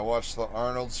 And I watched the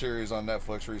Arnold series on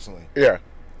Netflix recently. Yeah.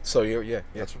 So you're You're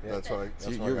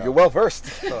well versed.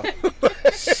 So,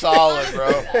 solid,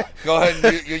 bro. Go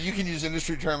ahead. You can use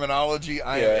industry terminology.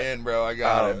 I am in, bro. I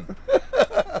got it.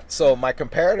 So my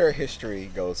comparator history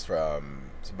goes from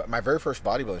my very first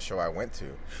bodybuilding show I went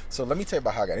to. So let me tell you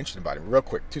about how I got interested in bodybuilding real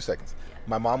quick. 2 seconds.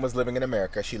 My mom was living in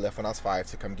America. She left when I was 5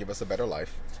 to come give us a better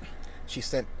life. She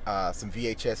sent some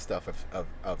VHS stuff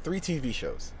of 3 TV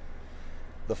shows.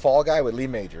 The Fall Guy with Lee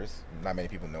Majors. Not many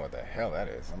people know what the hell that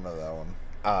is. I know that one.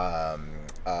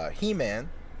 He-Man,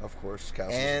 of course,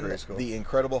 Castles and Grayskull. the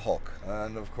Incredible Hulk,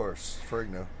 and of course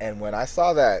Ferrigno. And when I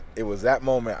saw that, it was that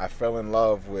moment I fell in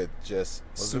love with just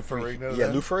Ferrigno. Yeah,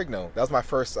 Lou Ferrigno. That was my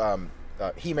first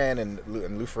He-Man and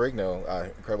Lou Ferrigno.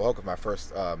 Incredible Hulk was my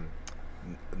first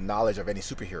knowledge of any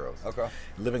superheroes. Okay.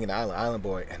 Living in island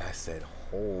boy, and I said,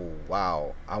 oh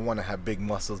wow, I want to have big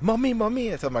muscles.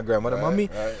 Mommy, I told my grandmother, mommy,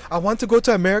 I want to go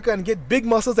to America and get big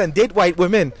muscles and date white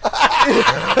women.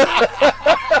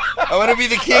 I want to be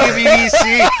the king of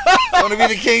BBC. I want to be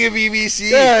the king of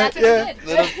BBC. That's what he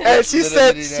did. And she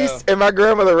said, and my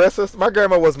grandmother, my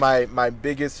grandma was my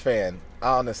biggest fan,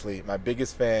 honestly, my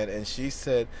biggest fan. And she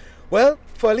said, well,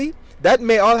 Fully, that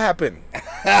may all happen.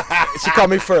 She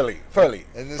called me Furley.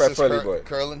 And this is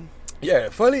curling? Yeah,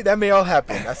 Fully, that may all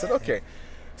happen. I said, okay.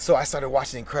 So I started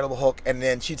watching Incredible Hulk, and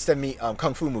then she'd send me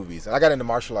kung fu movies, and I got into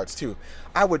martial arts too.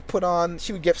 I would put on,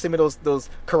 she would send me those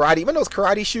karate, remember those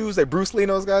karate shoes that Bruce Lee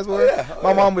and those guys wore?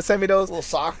 My mom would send me those little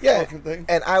sock fucking thing,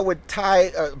 and I would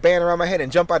tie a band around my head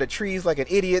and jump out of trees like an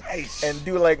idiot and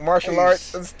do like martial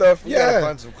arts and stuff. You gotta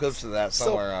find some clips of that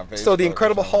somewhere on Facebook. So the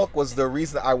Incredible Hulk was the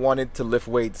reason I wanted to lift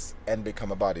weights and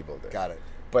become a bodybuilder. Got it.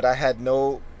 But I had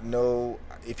no.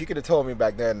 If you could have told me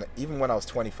back then, even when I was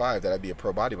 25, that I'd be a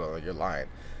pro bodybuilder, you're lying.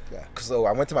 Yeah. So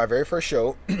I went to my very first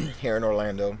show here in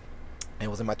Orlando, and it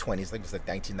was in my 20s. I think it was like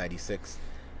 1996.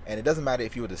 And it doesn't matter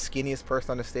if you were the skinniest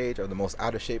person on the stage or the most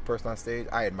out of shape person on stage.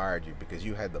 I admired you because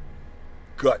you had the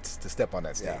guts to step on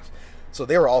that stage. Yeah. So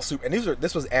they were all super. And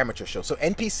this was amateur show. So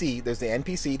NPC, there's the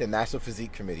NPC, the National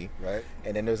Physique Committee, right?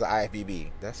 And then there's the IFBB.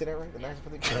 Did I say that right? The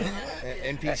National Physique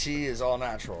Committee. NPC is all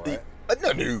natural, right?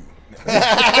 No.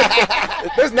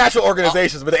 There's natural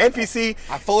organizations, but the NPC.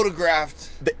 I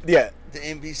photographed. The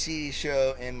NBC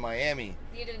show in Miami.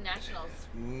 You did nationals.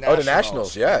 Oh, the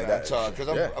nationals, yeah. Because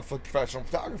I'm a professional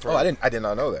photographer. Oh, I did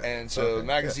not know that. And so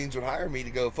magazines would hire me to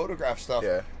go photograph stuff.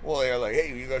 Yeah. Well, they were like,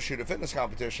 "Hey, you go shoot a fitness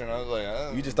competition." I was like,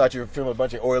 "Oh." You just thought you were filming a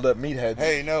bunch of oiled up meatheads.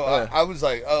 Hey, no, I was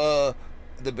like, the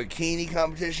bikini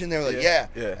competition. They were like, yeah.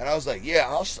 And I was like, yeah,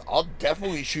 I'll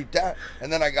definitely shoot that.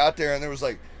 And then I got there, and there was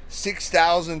like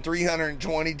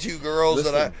 6,322 girls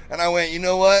and I went, you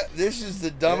know what? This is the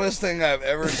dumbest thing I've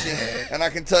ever seen. And I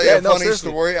can tell you a funny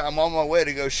story. I'm on my way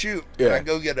to go shoot. And I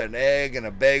go get an egg and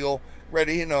a bagel.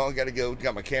 Ready, I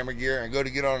got my camera gear and go to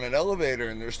get on an elevator,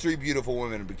 and there's 3 beautiful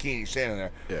women in bikinis standing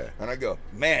there. Yeah. And I go,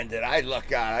 man, did I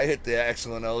luck out? I hit the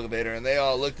excellent elevator, and they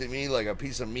all looked at me like a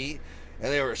piece of meat.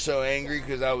 And they were so angry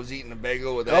because I was eating a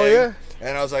bagel with egg. Oh, yeah.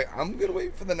 And I was like, I'm going to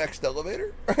wait for the next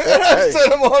elevator. And I sent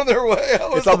them on their way.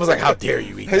 It's almost like, how dare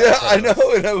you eat that? Yeah, I know.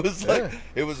 And I was like,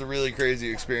 it was a really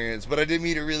crazy experience. But I did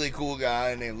meet a really cool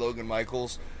guy named Logan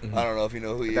Michaels. Mm-hmm. I don't know if you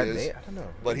know who he is. I don't know.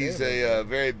 But he's a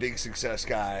very big success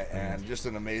guy and just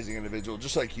an amazing individual.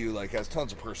 Just like you, like has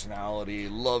tons of personality,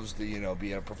 loves to,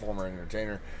 be a performer and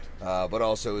entertainer, but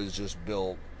also is just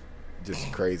built.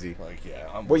 Just crazy. Like, yeah.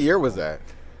 What year was that?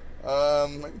 I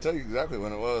can tell you exactly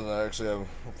when it was. I actually have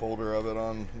a folder of it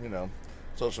on,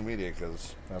 social media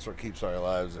because that's what keeps our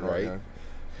lives right.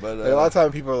 But a lot of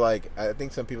times people are like, I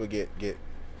think some people get.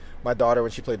 My daughter,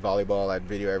 when she played volleyball, I'd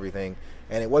video everything,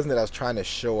 and it wasn't that I was trying to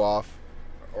show off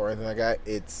or anything like that.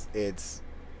 It's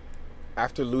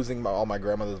after losing all my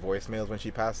grandmother's voicemails when she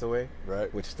passed away,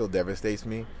 right, which still devastates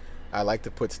me. I like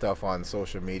to put stuff on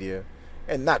social media,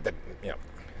 and not that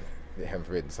heaven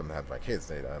forbid, sometimes my kids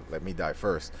say, let me die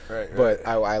first. Right. But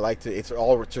I like to, it's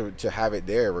all to have it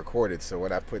there recorded. So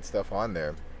when I put stuff on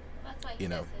there, that's why he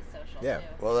does his social too.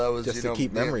 Well, that was just to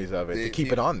keep memories of it, to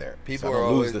keep it on there. People so I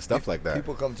don't lose the stuff like that.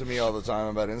 People come to me all the time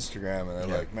about Instagram, and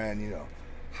they're like, man,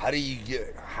 how do you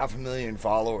get 500,000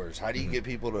 followers? How do you get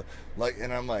people to like?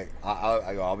 And I'm like,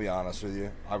 I'll be honest with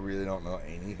you. I really don't know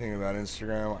anything about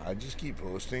Instagram. I just keep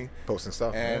posting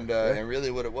stuff, and and really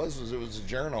what it was a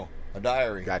journal, a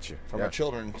diary. Gotcha. For my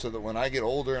children, so that when I get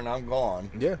older and I'm gone,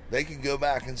 they can go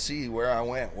back and see where I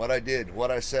went, what I did,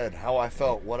 what I said, how I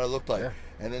felt, what I looked like. Yeah.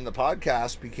 And then the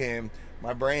podcast became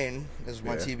my brain is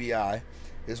my TBI,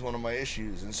 is one of my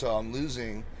issues, and so I'm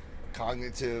losing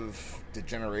cognitive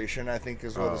degeneration, I think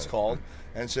is what it's called.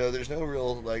 And so there's no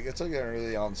real, it's like a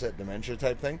really onset dementia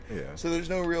type thing. Yeah. So there's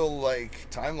no real,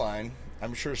 timeline.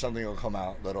 I'm sure something will come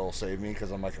out that'll save me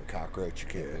because I'm like a cockroach. You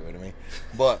can't do it to me.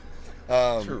 But,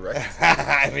 true, right?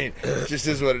 I mean, it just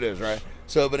is what it is, right?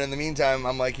 So, but in the meantime,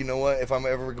 I'm like, you know what? If I'm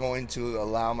ever going to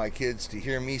allow my kids to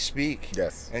hear me speak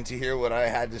and to hear what I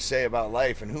had to say about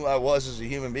life and who I was as a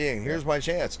human being, here's my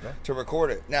chance to record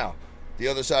it. Now, the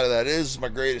other side of that is my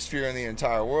greatest fear in the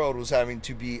entire world was having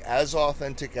to be as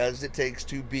authentic as it takes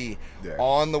to be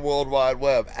on the World Wide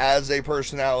Web as a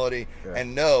personality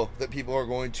and know that people are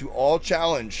going to all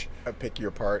challenge pick you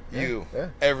apart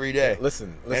every day.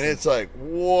 Listen. And it's like,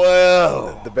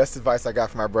 whoa. The best advice I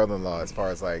got from my brother-in-law as far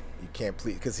as you can't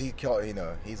please, because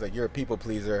he's like, you're a people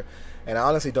pleaser. And I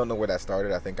honestly don't know where that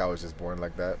started. I think I was just born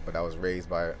like that, but I was raised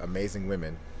by amazing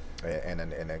women.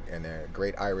 and a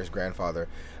great Irish grandfather.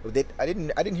 I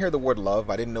didn't hear the word love.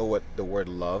 I didn't know what the word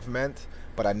love meant,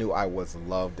 but I knew I was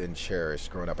loved and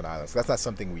cherished growing up in Ireland. So that's not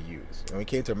something we use. When we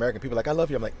came to America, people were like, "I love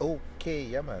you." I'm like, "Okay,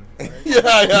 yeah, man." Right.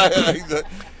 yeah.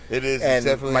 It is. And it's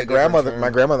definitely my grandmother,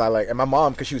 and my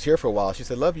mom, because she was here for a while, she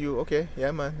said, "Love you." Okay,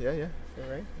 yeah, man, yeah, all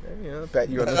right, yeah, you know, pat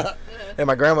you on the. And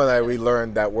my grandmother and I, we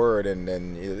learned that word, and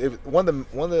one of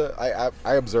the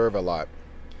I observe a lot.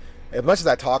 As much as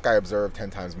I talk, I observe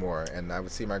 10 times more. And I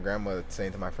would see my grandmother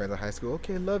saying to my friends in high school,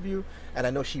 "Okay, love you." And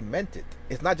I know she meant it.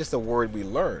 It's not just a word we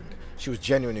learned. She was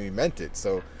genuinely meant it.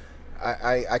 So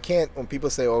I can't, when people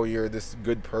say, "Oh, you're this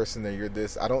good person," or "You're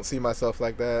this," I don't see myself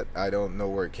like that. I don't know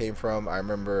where it came from. I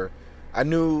remember, I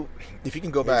knew, if you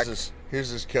can go back. Here's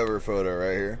his cover photo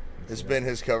right here. It's been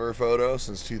his cover photo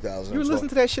since 2012. You were listening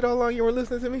to that shit all along? You were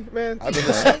listening to me? Man. I've been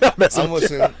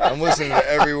listening. I'm listening to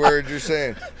every word you're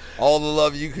saying. All the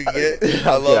love you could get,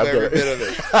 I love every bit of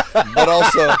it. But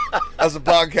also, as a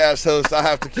podcast host, I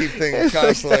have to keep things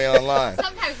constantly online.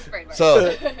 Sometimes it's brain work.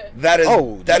 So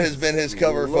that has been his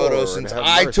cover photo since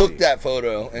I took that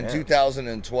photo in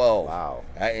 2012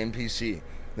 at NPC.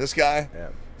 This guy,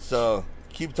 so...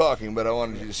 Keep talking, but I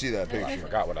wanted you to see that picture. I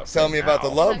forgot what I was Tell saying me about the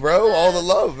love, bro. All the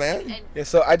love, man. Yeah,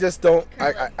 so I just don't.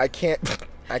 I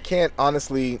can't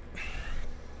honestly.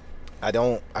 I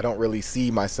don't really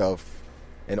see myself,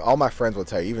 and all my friends will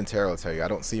tell you. Even Tara will tell you. I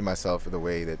don't see myself the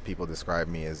way that people describe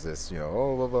me as this. You know,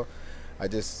 oh, blah, blah.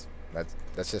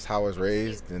 That's just how I was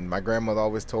raised, and my grandmother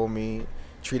always told me,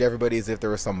 treat everybody as if they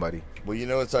were somebody. Well, you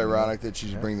know, it's ironic that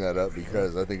you bring that up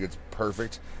because I think it's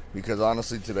perfect. Because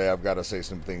honestly, today I've got to say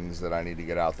some things that I need to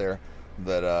get out there.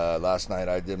 That last night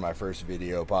I did my first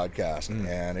video podcast,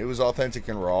 and it was authentic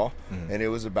and raw, and it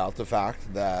was about the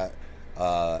fact that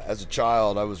as a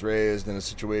child I was raised in a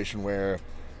situation where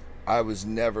I was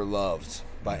never loved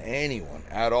by anyone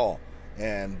at all.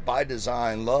 And by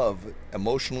design, love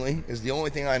emotionally is the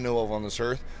only thing I know of on this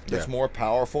earth that's more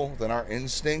powerful than our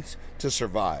instinct to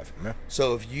survive. Yeah.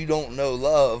 So if you don't know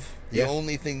love, the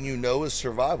only thing you know is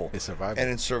survival. It's survival. And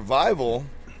in survival,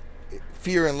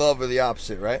 fear and love are the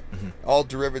opposite, right?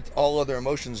 All other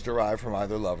emotions derive from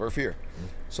either love or fear.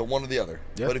 So one or the other.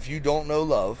 Yep. But if you don't know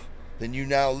love, then you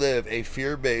now live a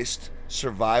fear-based,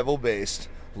 survival-based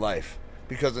life.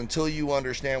 Because until you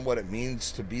understand what it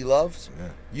means to be loved,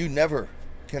 you never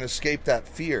can escape that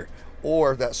fear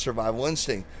or that survival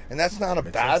instinct. And that's not a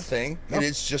bad thing. No. It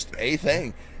is just a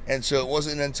thing. And so it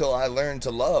wasn't until I learned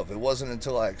to love, it wasn't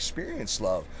until I experienced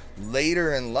love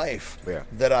later in life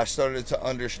that I started to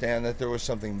understand that there was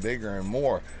something bigger and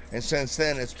more. And since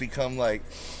then, it's become like...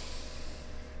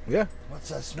 What's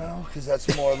that smell? Because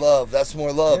that's more love. That's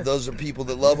more love. Those are people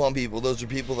that love on people. Those are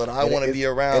people that I want to be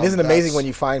around. And isn't it amazing when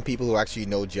you find people who actually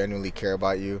genuinely care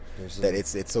about you, that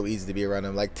it's so easy to be around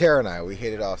them? Like Tara and I, we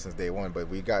hit it off since day one, but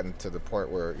we gotten to the point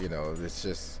where, you know, it's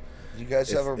just... You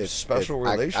guys have a special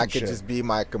relationship. I could just be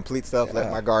my complete self, let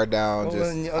my guard down.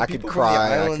 Well, I could cry.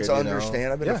 The islands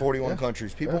understand. I've been to 41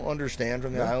 countries. People understand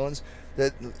from the islands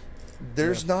that...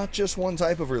 There's not just one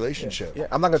type of relationship.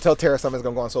 I'm not gonna tell Tara something's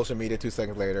gonna go on social media 2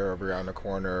 seconds later or around the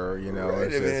corner. You know,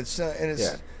 right.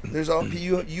 There's all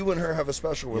you and her have a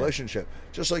special relationship,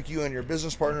 just like you and your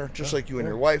business partner, just like you and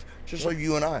your wife, just like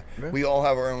you and I. We all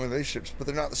have our own relationships, but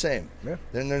they're not the same.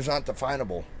 Then there's not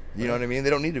definable. You know what I mean?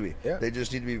 They don't need to be. They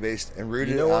just need to be based and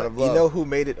rooted out of love. You know who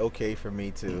made it okay for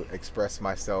me to express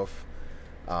myself?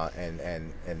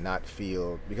 And not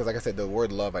feel, because like I said, the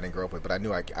word love I didn't grow up with, but I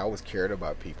knew I always cared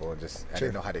about people and just I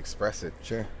didn't know how to express it.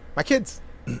 My kids.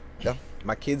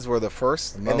 My kids were the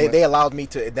first, and they allowed me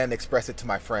to then express it to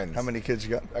my friends. How many kids you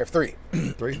got? I have 3.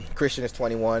 3. Christian is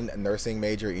 21, a nursing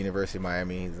major at University of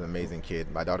Miami. He's an amazing kid.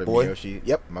 My daughter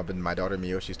Miyoshi. My daughter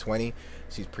Miyoshi's 20.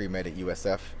 She's pre-med at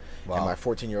USF. Wow. And my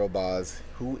 14-year-old Boz,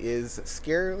 who is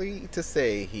scary to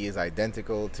say he is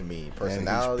identical to me.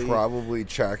 Personality. And he's probably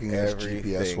tracking us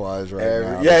GPS-wise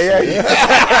now.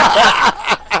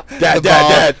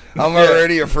 Dad. I'm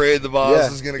already afraid the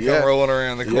boss is going to come rolling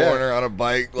around the corner on a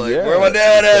bike. Like, where my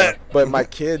dad at? But my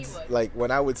kids, like, when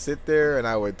I would sit there and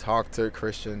I would talk to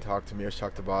Christian, talk to Miosh,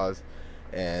 talk to Boz,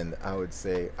 and I would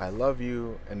say, I love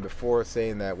you. And before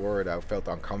saying that word, I felt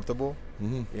uncomfortable,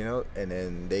 you know, and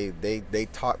then they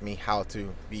taught me how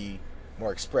to be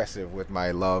more expressive with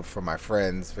my love for my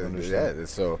friends.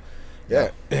 So,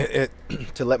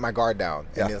 to let my guard down.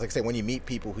 And it's like I say, when you meet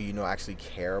people who you know actually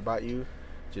care about you,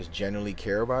 just genuinely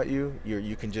care about you,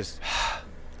 you can just...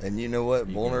 And you know what?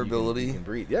 Vulnerability you can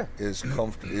breathe.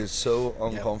 is so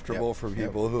uncomfortable for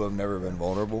people who have never been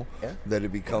vulnerable that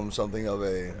it becomes something of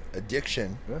a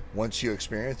addiction once you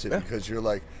experience it because you're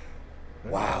like,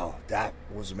 wow, that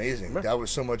was amazing. That was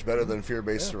so much better than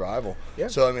fear-based survival. Yeah.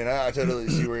 So, I mean, I totally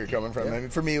see where you're coming from. Yeah. I mean,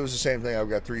 for me, it was the same thing. I've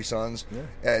got 3 sons,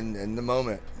 and the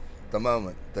moment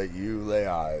that you lay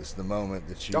eyes, the moment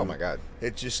that you... Oh, my God.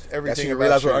 It just, That's everything when you about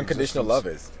realize what your unconditional love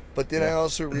existence. is. But then I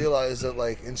also realized that,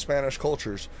 like, in Spanish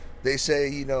cultures, they say,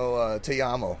 you know, te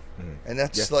amo. And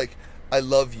that's like, I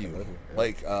love you.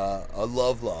 Like, a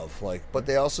love. Like, but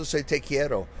they also say te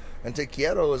quiero. And te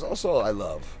quiero is also I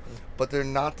love. But they're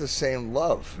not the same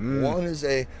love. One is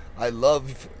I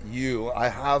love you. I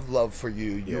have love for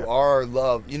you. You are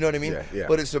love. You know what I mean? Yeah.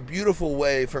 But it's a beautiful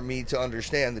way for me to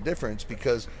understand the difference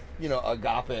because, you know,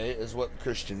 agape is what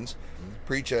Christians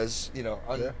preach as, you know,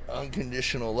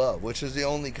 unconditional love, which is the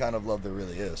only kind of love there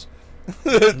really is.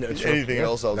 Anything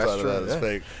else outside of that is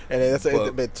fake. And that's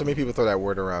but so many people throw that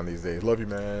word around these days. Love you,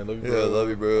 man. Love you, bro. Yeah, love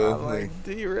you, bro. I'm like,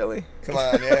 do you really? Come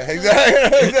on, yeah,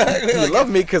 exactly. You love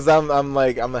me because I'm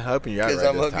helping you out. Because right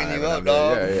I'm this hooking time, you up, and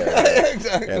dog.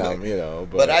 exactly. And I'm,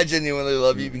 but I genuinely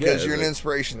love you because you're an like-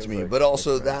 inspiration to it's me. like- But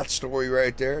also that story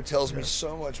right there tells me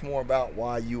so much more about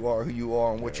why you are who you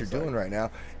are and what you're doing right now.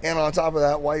 And on top of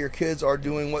that, why your kids are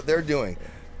doing what they're doing.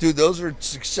 Dude, those are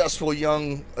successful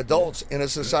young adults in a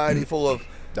society full of...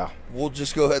 We'll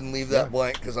just go ahead and leave that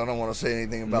blank because I don't want to say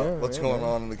anything about what's going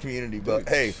on in the community. But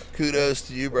hey, kudos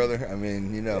to you, brother. I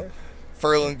mean, you know,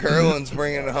 Ferlan Curlin's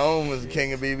bringing it home as the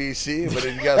king of BBC. But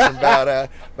he's got some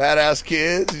badass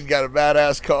kids. He's got a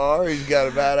badass car. He's got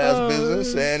a badass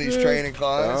business, and he's training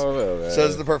clients. So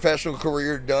is the professional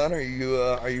career done? Are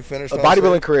you finished? The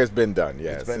bodybuilding career has been done.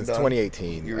 Yeah, since done?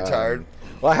 2018. You retired?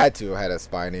 Well, I had to. I had a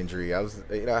spine injury. I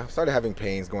started having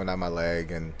pains going down my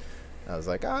leg, and I was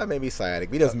like, maybe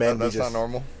sciatic. That's not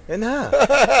normal. And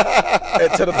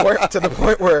to the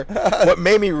point where what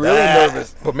made me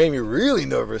really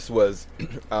nervous was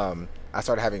I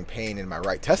started having pain in my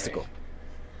right testicle.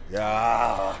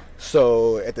 Yeah.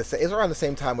 So it's around the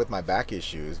same time with my back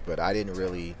issues, but I didn't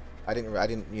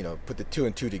put the 2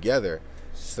 and 2 together.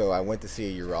 So I went to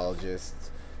see a urologist,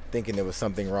 thinking there was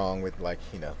something wrong with my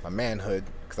manhood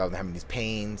because I was having these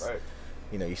pains. Right.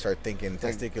 You start thinking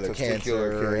testicular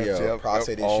cancer,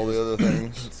 prostate issues, all the other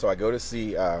things. So I go to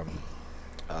see the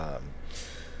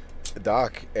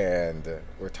doc, and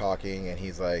we're talking, and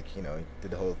he's like,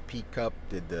 did the whole P cup,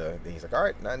 then he's like, all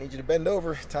right, now I need you to bend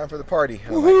over. Time for the party.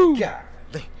 I'm like, God.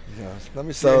 Let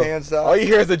me see your hands down. All you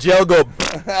hear is the gel go.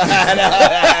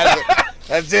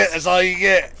 That's it. That's all you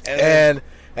get.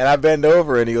 And I bend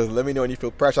over, and he goes, let me know when you feel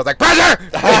pressure. I was like, pressure!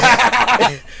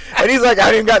 And he's like, I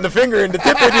haven't even gotten the finger in the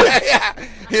tip of it.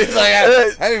 He's like, I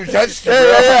haven't even touched you, bro.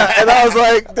 Yeah. And I was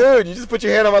like, dude, you just put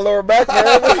your hand on my lower back,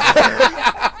 man.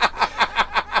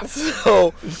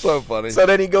 So funny. So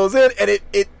then he goes in, and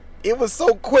it was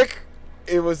so quick.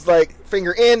 It was like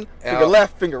finger in, finger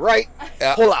left, finger right,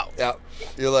 pull out. Yeah.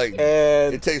 You're like,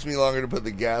 and it takes me longer to put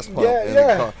the gas pump in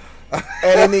the car.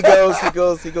 And then he goes,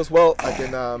 well, I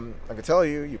can tell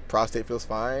you, your prostate feels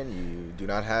fine. You do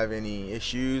not have any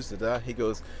issues. He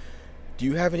goes, do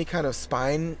you have any kind of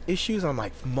spine issues? I'm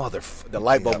like, the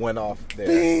light bulb went off there.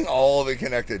 Bing, all of it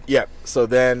connected. Yep. So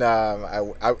then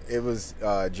it was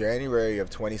January of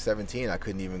 2017. I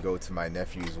couldn't even go to my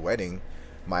nephew's wedding.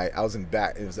 I was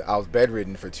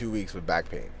bedridden for 2 weeks with back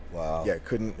pain. Wow. Yeah,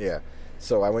 couldn't. Yeah.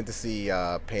 So I went to see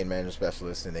a pain management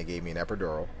specialist, and they gave me an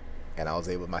epidural. And I was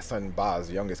able, my son Boz,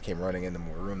 the youngest, came running in the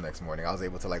room next morning. I was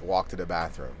able to walk to the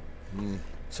bathroom.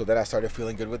 So then I started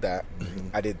feeling good with that.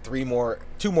 I did 2 more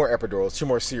epidurals, 2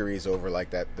 more series over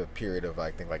the period of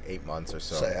I think 8 months or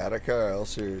so. Sciatica or L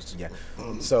series. Yeah.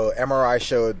 So MRI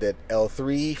showed that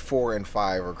L3, 4, and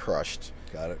 5 were crushed.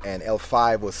 Got it. And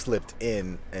L5 was slipped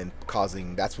in and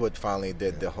that's what finally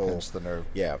did the whole. Hence the nerve.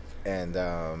 Yeah. And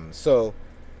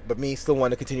but me still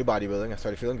wanted to continue bodybuilding. I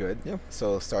started feeling good. Yeah.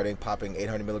 So starting popping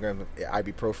 800 milligrams of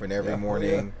ibuprofen every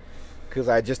morning. Because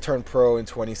I just turned pro in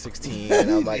 2016, and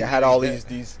I'm like, I had all these.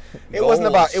 It wasn't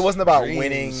about dreams.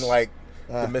 winning the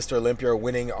Mr. Olympia or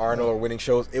winning Arnold or winning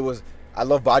shows. It was, I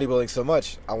love bodybuilding so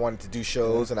much. I wanted to do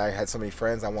shows, and I had so many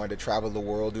friends. I wanted to travel the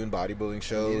world doing bodybuilding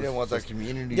shows. You didn't want that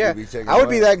community to be taken I would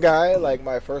away. be that guy.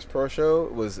 My first pro show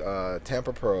was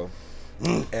Tampa Pro,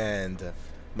 and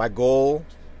my goal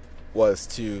was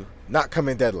to not come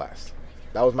in dead last.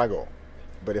 That was my goal.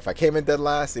 But if I came in dead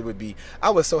last, it would be.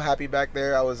 I was so happy back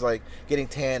there. I was like getting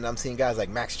tan. I'm seeing guys like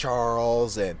Max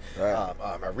Charles and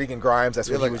Regan Grimes. That's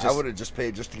what he was. I would have just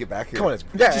paid just to get back here. Come on,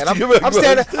 yeah. And I'm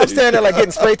standing there like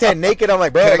getting spray tan naked. I'm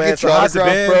like, bro, man, it's hard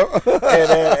to bro.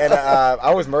 And I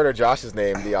always murder Josh's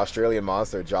name, the Australian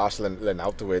monster, Josh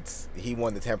Lenautowicz. He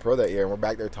won the 10 Pro that year, and we're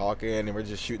back there talking, and we're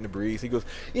just shooting the breeze. He goes,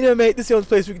 you know, mate, this is the only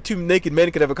place we two naked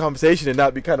men could have a conversation and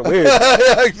not be kind of weird.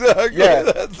 Yeah, exactly.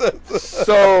 Yeah.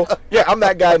 So yeah, I'm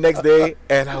that guy next day,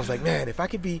 and I was like, man, if I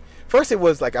could be. First, it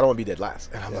was like I don't want to be dead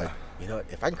last, and I'm like, you know what?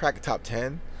 If I can crack the top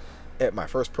 10 at my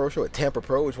first pro show at Tampa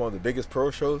Pro, which is one of the biggest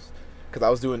pro shows, because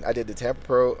I did the Tampa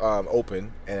Pro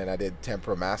Open, and then I did Tampa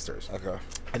Pro Masters. Okay.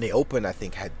 And the Open, I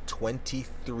think, had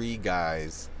 23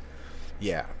 guys.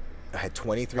 Yeah, I had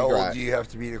 23 guys. How old do you have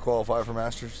to be to qualify for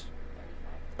Masters?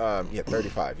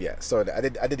 35. Yeah. So I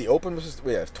did the Open, which is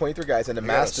 23 guys, and the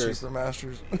Masters. The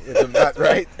Masters.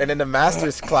 Right, and then the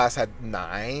Masters class had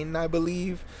 9, I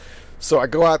believe. So I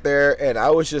go out there, and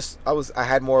I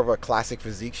had more of a classic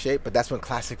physique shape, but that's when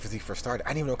classic physique first started. I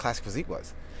didn't even know what classic physique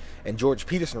was. And George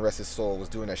Peterson, rest his soul, was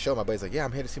doing that show. My buddy's like, yeah,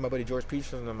 I'm here to see my buddy George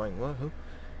Peterson. And I'm like, what? Who?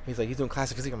 He's like, he's doing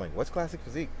classic physique. I'm like, what's classic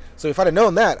physique? So if I'd have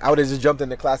known that, I would have just jumped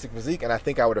into classic physique, and I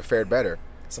think I would have fared better.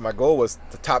 So my goal was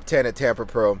the top 10 at Tampa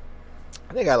Pro.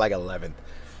 I think I got like 11th.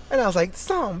 And I was like,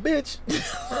 son, bitch.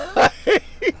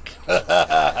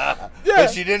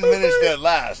 But you didn't finish that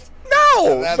last.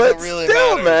 No, that's but what really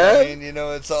still, matters. man. I mean, you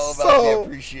know, it's all about the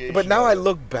appreciation. But now I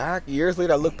look back, years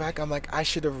later, I look back, I'm like, I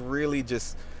should have really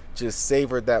just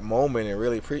savored that moment and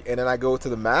really and then I go to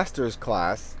the Masters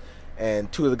class,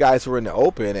 and 2 of the guys who were in the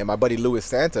Open, and my buddy Louis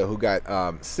Santa, who got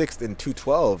 6th in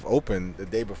 212 Open the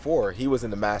day before, he was in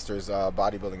the Masters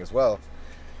bodybuilding as well.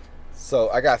 So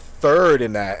I got 3rd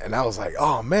in that, and I was like,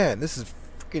 oh man, this is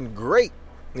freaking great.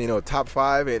 You know, top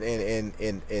 5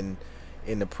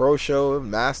 in the pro show,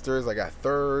 Masters, I got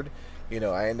 3rd. You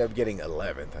know, I ended up getting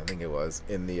 11th, I think it was,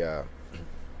 in the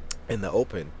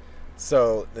Open.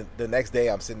 So the next day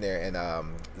I'm sitting there, and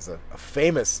there's a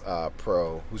famous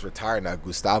pro who's retired now,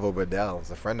 Gustavo Burdell,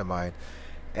 is a friend of mine,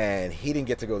 and he didn't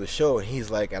get to go to the show, and he's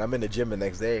like, and I'm in the gym the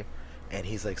next day, and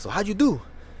he's like, so how'd you do?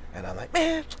 And I'm like,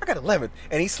 man, I got 11th.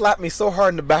 And he slapped me so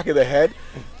hard in the back of the head.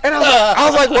 And I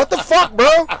was like, what the fuck,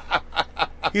 bro?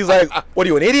 He's like, what are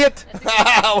you, an idiot?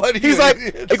 He's like,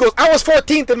 he goes, I was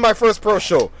 14th in my first pro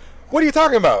show. What are you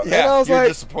talking about? Yeah, and I was you're like,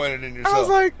 disappointed in yourself. I was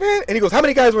like, man. And he goes, how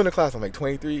many guys were in the class? I'm like,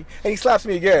 23. And he slaps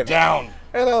me again. Down.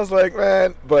 And I was like,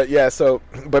 man. But yeah,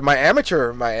 but my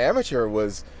amateur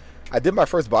was, I did my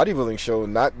first bodybuilding show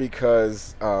not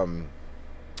because I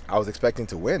was expecting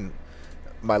to win.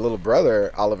 My little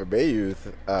brother, Oliver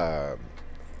Bayouth,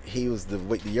 he was the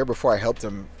year before I helped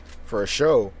him for a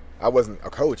show. I wasn't a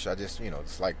coach. I just,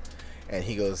 just like, and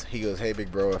he goes, hey,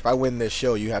 big bro, if I win this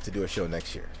show, you have to do a show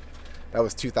next year. That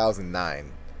was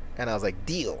 2009. And I was like,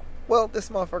 deal. Well, this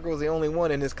motherfucker was the only one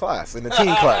in his class, in the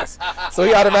teen class. So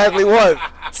he automatically won.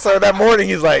 So that morning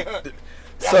he's like,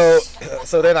 yes.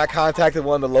 So then I contacted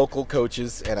one of the local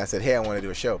coaches, and I said, hey, I want to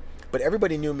do a show. But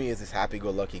everybody knew me as this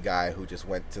happy-go-lucky guy who just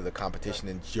went to the competition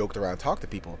and joked around and talked to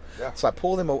people. Yeah. So I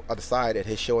pulled him aside at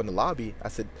his show in the lobby. I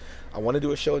said, I want to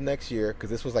do a show next year, because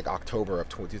this was like October of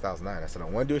 2009. I said, I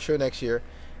want to do a show next year,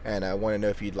 and I want to know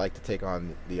if you'd like to take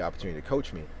on the opportunity to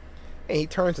coach me. And he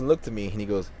turns and looked at me, and he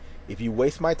goes, if you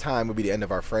waste my time, it'll be the end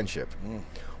of our friendship.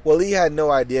 Well, he had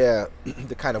no idea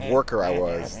the kind of worker I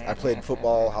was. I played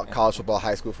football, college football,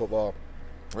 high school football.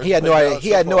 He had no idea.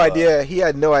 He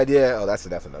had no idea. Oh, that's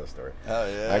another story. Oh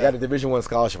yeah. I got a Division I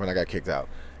scholarship when I got kicked out.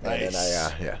 Nice.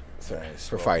 And nice.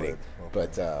 For fighting.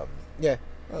 But yeah,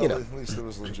 well, at least it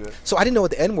was legit. So I didn't know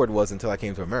what the N word was until I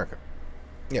came to America.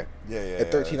 Yeah.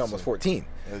 At 13, almost 14.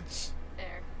 It's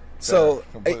fair. So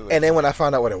and then when I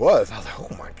found out what it was, I was like,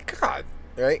 oh my god.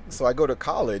 Right. So I go to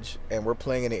college, and we're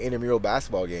playing in an intramural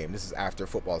basketball game. This is after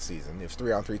football season. It was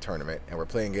 3-on-3 tournament, and we're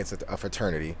playing against a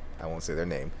fraternity. I won't say their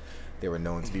name. They were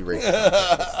known to be racist.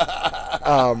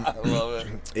 I love it.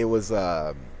 It was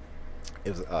 3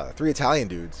 Italian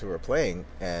dudes who were playing,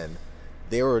 and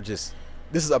they were just,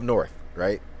 this is up north,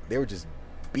 right? They were just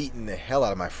beating the hell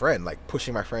out of my friend, like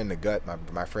pushing my friend in the gut.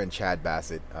 My friend Chad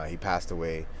Bassett, he passed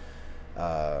away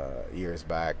years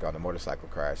back on a motorcycle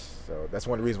crash. So that's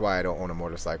one of the reasons why I don't own a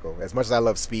motorcycle. As much as I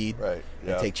love speed and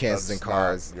take chances in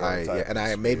cars,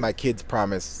 I made my kids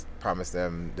promise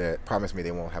me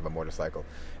they won't have a motorcycle.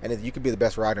 And you could be the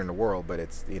best rider in the world, but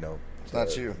it's it's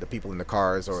not you, the people in the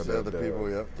cars or the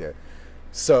people. Yeah.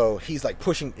 So he's like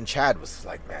pushing, and Chad was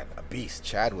like, man, a beast.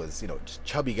 Chad was just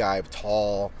chubby guy,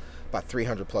 tall, about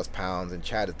 300 plus pounds, and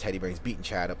Chad, a teddy bear, he's beating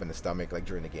Chad up in the stomach like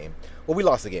during the game. Well, we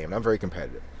lost the game, and I'm very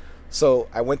competitive. So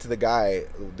I went to the guy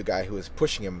who was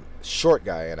pushing him, short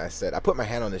guy, and I said, I put my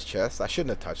hand on his chest. I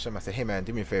shouldn't have touched him. I said, hey man,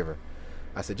 do me a favor.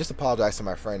 I said, just apologize to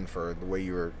my friend for the way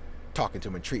you were talking to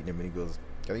him and treating him. And he goes,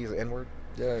 can I use the N-word?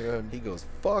 Yeah, go ahead. He goes,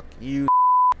 fuck you.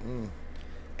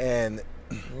 And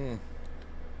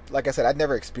like I said, I'd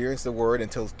never experienced the word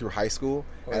until through high school,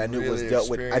 and I knew it was dealt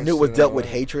with. I knew it was dealt with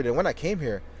hatred. And when I came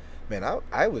here, man,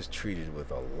 I was treated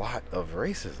with a lot of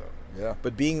racism. Yeah.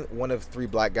 But being one of 3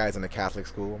 black guys in a Catholic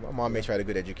school, my mom made sure I had a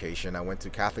good education. I went to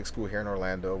Catholic school here in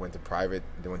Orlando, went to private,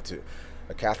 then went to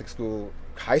a Catholic school,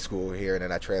 high school here, and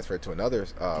then I transferred to another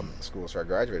school, so I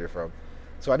graduated from.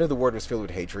 So I knew the word was filled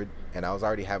with hatred, and I was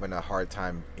already having a hard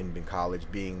time in college,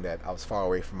 being that I was far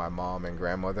away from my mom and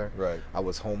grandmother. Right. I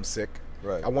was homesick.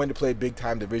 Right. I wanted to play big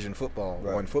time division football,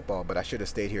 Right. one football, but I should have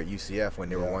stayed here at UCF when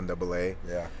they were 1AA.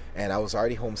 Yeah. And I was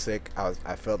already homesick.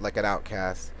 I felt like an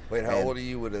outcast. Wait, how old are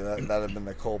you? Would that have been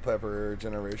the Culpepper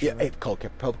generation? Yeah,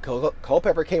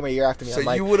 Culpepper came a year after me. So I'm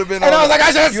like, you would have been. And I was like,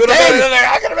 I should have stayed.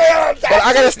 I could have been on. But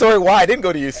I got a story why I didn't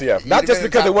go to UCF. Not just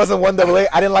because it wasn't 1AA.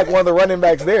 I didn't like one of the running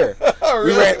backs there. Oh,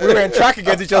 really? We ran track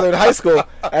against each other in high school,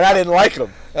 and I didn't like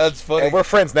them. That's funny. And we're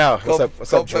friends now.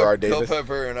 What's up, Gerard Davis?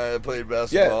 Culpepper and I played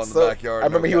basketball in the backyard. I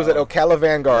remember he was at Ocala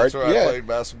Vanguard. That's where I played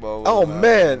basketball. Oh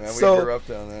man! We So grew up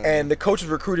down there. And the coach was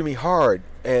recruiting me hard,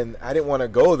 and I didn't want to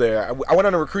go there. I went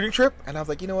on a recruiting trip, and I was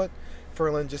like, you know what,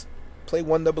 Ferlan, just play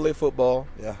 1AA football.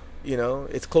 Yeah. You know,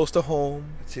 it's close to home.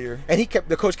 It's here. And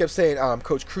the coach kept saying,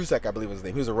 Coach Kruzak, I believe was his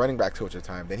name. He was a running back coach at the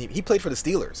time. Then he played for the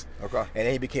Steelers. Okay. And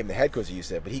then he became the head coach of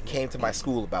UCF. But he came to my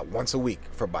school about once a week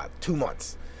for about 2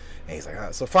 months. And he's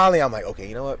like, so finally I'm like, okay,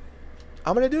 you know what?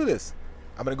 I'm going to do this.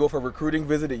 I'm going to go for a recruiting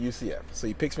visit at UCF. So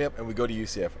he picks me up and we go to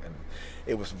UCF. And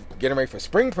it was getting ready for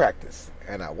spring practice.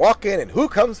 And I walk in and who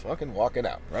comes fucking walking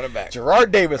out? Running back.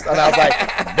 Gerard Davis. And I was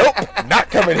like, nope, not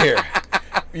coming here.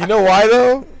 You know why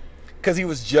though? Because he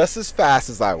was just as fast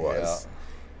as I was. Yeah.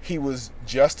 He was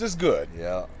just as good.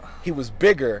 Yeah. He was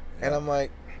bigger. Yeah. And I'm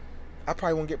like, I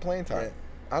probably won't get playing time. Yeah.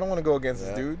 I don't want to go against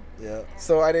this dude. Yeah.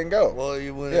 So I didn't go. Well,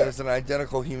 you went as an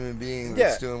identical human being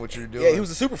that's doing what you're doing. Yeah, he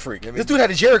was a super freak. This dude had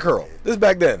a Jerry curl. This is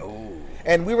back then. Ooh.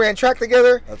 And we ran track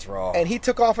together. That's raw. And he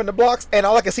took off in the blocks, and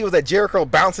all I could see was that Jerry curl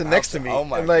bouncing next to me. Oh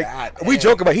my and like, God! We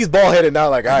joke about he's bald headed now,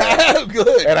 like I am.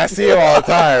 Good. And I see him all the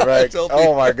time. Like,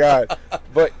 oh my God.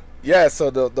 But yeah, so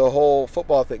the whole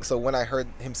football thing. So when I heard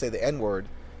him say the N-word,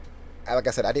 like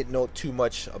I said, I didn't know too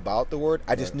much about the word.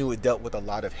 I just knew it dealt with a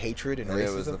lot of hatred and racism.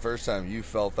 It was the first time you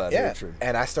felt that hatred.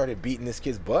 And I started beating this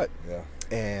kid's butt. Yeah.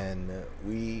 And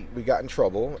we got in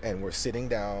trouble, and we're sitting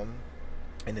down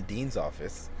in the dean's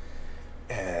office,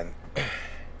 and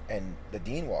the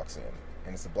dean walks in,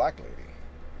 and it's a black lady.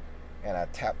 And I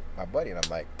tap my buddy, and I'm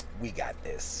like, we got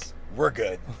this. We're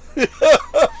good.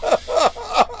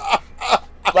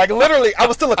 Like, literally, I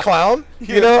was still a clown,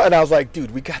 you know? And I was like,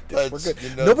 dude, we got this. We're good.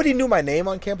 You know, nobody knew my name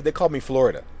on campus. They called me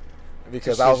Florida.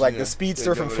 Because I was like the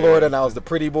speedster from Florida, and I was the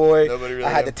pretty boy. I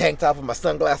had the tank top with my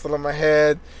sunglasses on my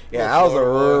head. Yeah, I was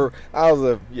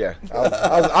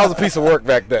a piece of work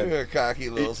back then. You're a cocky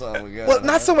little son of a gun. Well,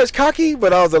 not so much cocky,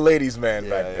 but I was a ladies' man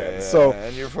back then. Yeah. So,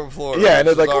 and you're from Florida. Yeah, and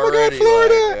it's like, oh my God,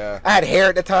 Florida. Like, I had hair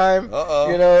at the time. You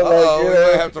know, we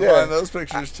might have to find those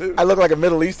pictures too. I look like a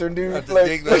Middle Eastern dude. I have to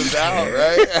dig those out,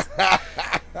 right?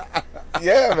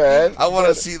 Yeah, man. I want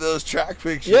to see those track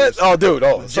pictures. Yeah. Oh, dude.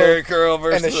 Oh, Jerry curl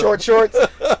versus and the short shorts.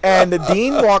 And the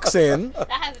dean walks in.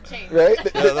 That hasn't changed. Right?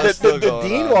 The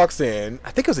dean walks in. I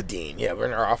think it was a dean. Yeah, we're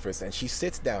in our office, and she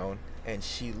sits down and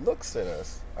she looks at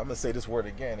us. I'm gonna say this word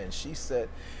again, and she said,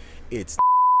 "It's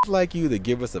like you to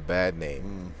give us a bad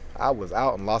name." I was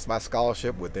out and lost my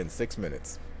scholarship within 6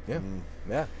 minutes. Yeah.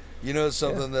 Yeah. You know, it's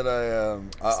something that I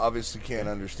obviously can't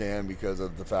understand because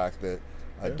of the fact that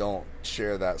I don't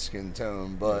share that skin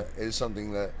tone, but it's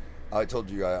something that I told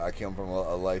you I came from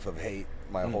a life of hate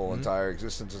my whole entire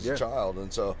existence as a child,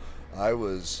 and so I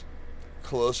was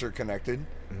closer connected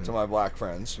to my black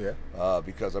friends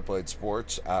because I played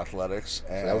sports, athletics,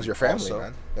 and that was your family,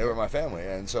 man. They were my family,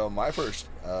 and so my first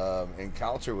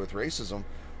encounter with racism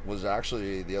was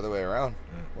actually the other way around,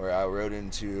 where I rode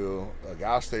into a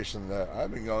gas station that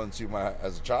I've been going to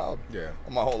as a child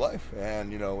my whole life,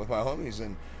 and with my homies,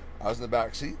 and I was in the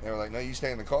back seat. They were like, "No, you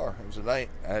stay in the car." It was a night.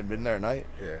 I had been there at night,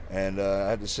 and I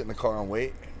had to sit in the car and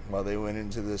wait while they went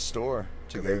into this store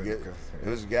to go get. It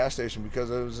was a gas station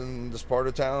because I was in this part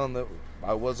of town that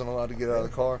I wasn't allowed to get out of the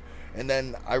car. And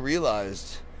then I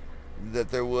realized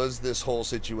that there was this whole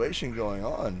situation going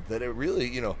on. That it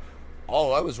really,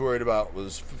 all I was worried about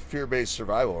was fear-based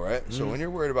survival, right? So when you're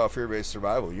worried about fear-based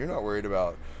survival, you're not worried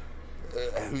about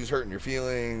who's hurting your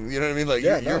feelings. You know what I mean? Like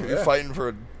you're fighting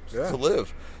to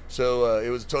live. So it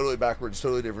was totally backwards,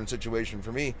 totally different situation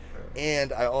for me.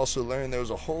 And I also learned there was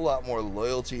a whole lot more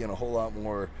loyalty and a whole lot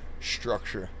more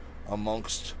structure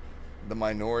amongst the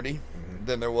minority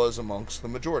than there was amongst the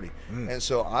majority. And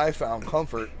so I found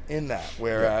comfort in that.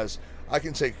 Whereas I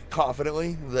can say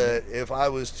confidently that if I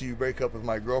was to break up with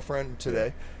my girlfriend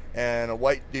today and a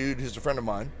white dude who's a friend of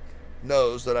mine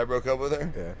knows that I broke up with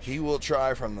her, he will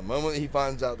try from the moment he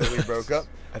finds out that we broke up.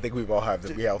 I think we all have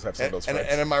some of those friends.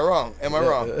 And am I wrong? Am I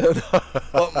wrong?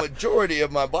 But majority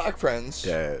of my black friends,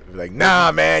 like,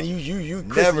 nah, man, you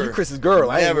Chris's girl.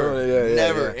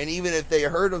 Never. And even if they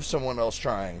heard of someone else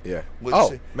trying,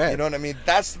 man, you know what I mean?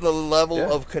 That's the level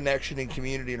of connection and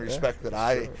community and respect that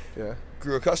I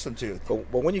grew accustomed to.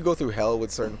 But when you go through hell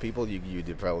with certain people, you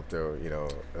develop the,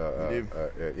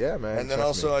 man. And then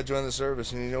also I joined the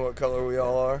service, and you know what color we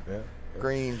all are?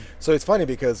 Green. So it's funny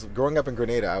because growing up in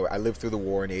Grenada, I lived through the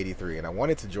war in '83, and I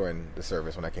wanted to join the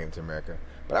service when I came to America,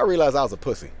 but I realized I was a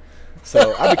pussy,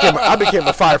 so I became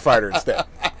a firefighter instead.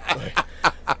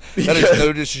 That is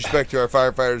no disrespect to our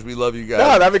firefighters. We love you guys.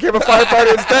 No, I became a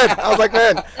firefighter instead. I was like,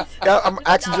 man, I'm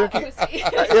action junkie.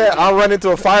 I'll run into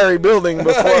a fiery building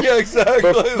before. Yeah,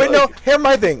 exactly. But no, here's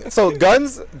my thing. So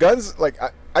guns, like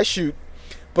I shoot,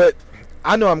 but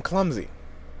I know I'm clumsy.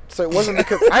 So it wasn't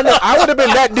because I know I would have been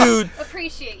that dude.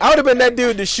 I would have been that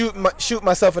dude to shoot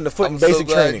myself in the foot in basic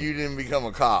training. You didn't become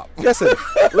a cop. Listen.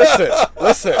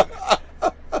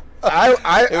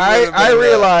 I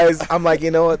realized I'm like,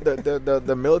 you know what,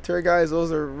 the military guys,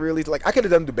 those are really like, I could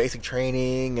have done the basic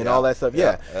training and all that stuff,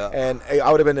 and I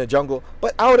would have been in the jungle,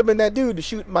 but I would have been that dude to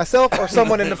shoot myself or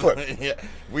someone in the foot.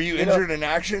 Were you injured in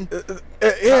action?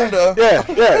 Yeah.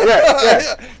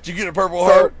 Did you get a Purple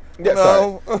Heart?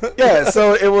 No.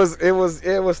 So it was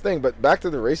thing. But back to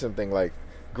the racing thing, like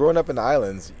growing up in the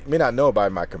islands, you may not know by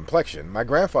my complexion. My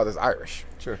grandfather's Irish.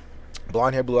 Sure.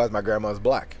 Blonde hair, blue eyes. My grandma's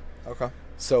black. Okay.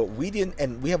 So we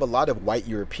have a lot of white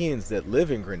Europeans that live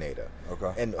in Grenada.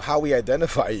 Okay. And how we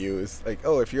identify you is like,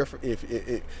 oh, if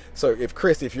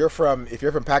Chris, if you're from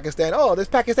Pakistan, oh, there's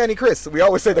Pakistani Chris. We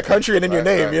always say the country and then your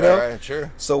name, you know. Right,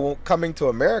 sure. So coming to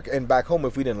America and back home,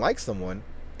 if we didn't like someone,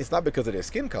 it's not because of their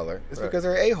skin color. It's because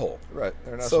they're an a-hole. Right.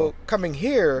 They're not so coming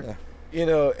here, you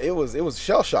know, it was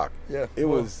shell shock. Yeah. It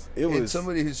was.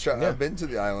 Somebody who's trying. I've been to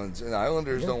the islands, and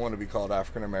islanders don't want to be called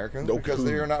African Americans because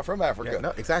they are not from Africa.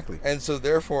 No, exactly. And so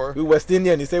therefore, we West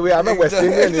Indian. You say, I'm a West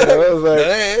Indian. You know, I was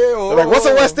like, what's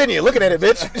a West Indian? Looking at it,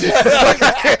 bitch.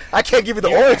 Like, I can't give you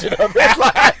the origin of it.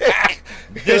 Like,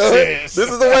 this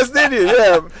is a West Indian.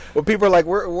 Yeah. Well, people are like,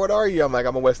 what are you? I'm like,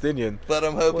 I'm a West Indian. But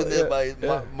I'm hoping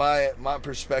that my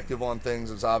perspective on things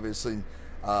is obviously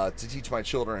to teach my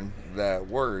children that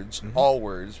words, all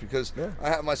words, because I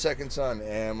have my second son,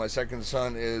 and my second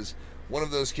son is one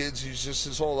of those kids who's just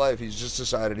his whole life, he's just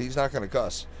decided he's not going to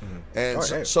cuss. And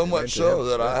so much so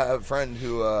that I have a friend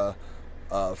who,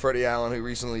 Freddie Allen, who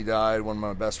recently died, one of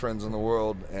my best friends in the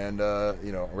world, and,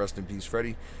 rest in peace,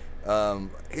 Freddie.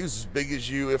 He was as big as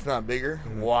you, if not bigger.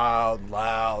 Wild,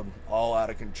 loud, all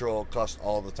out of control, cussed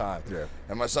all the time.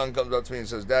 And my son comes up to me and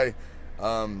says, Daddy,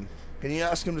 can you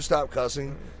ask him to stop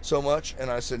cussing so much?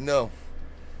 And I said, no,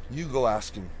 you go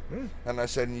ask him. And I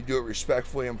said, and you do it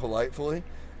respectfully and politely.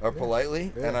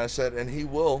 And I said, and he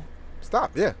will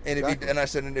stop. And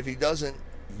if he doesn't,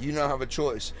 you now have a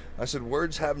choice. I said,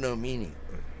 words have no meaning.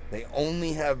 They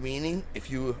only have meaning if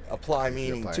you apply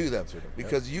meaning to them.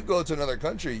 Because you go to another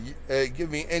country, give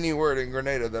me any word in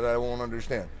Grenada that I won't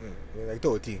understand. Like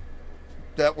Toti.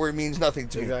 That word means nothing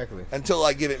to me until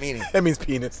I give it meaning. That means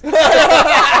penis.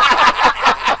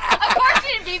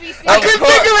 I couldn't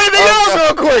think of anything else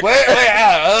real quick. Wait,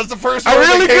 that's the first word. I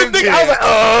really couldn't think. I was like,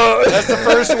 oh. That's the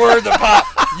first word that popped.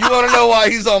 You want to know why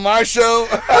he's on my show?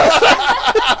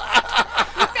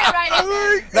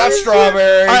 Not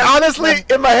strawberry. I honestly,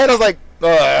 in my head, I was like,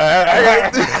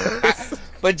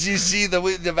 But you see, the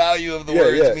value of the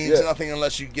words means nothing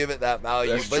unless you give it that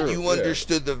value. That's but true, you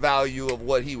understood the value of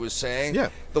what he was saying. Yeah.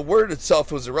 The word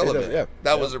itself was irrelevant.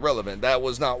 That was irrelevant. That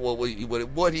was not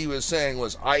what he was saying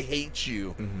was, I hate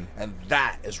you, and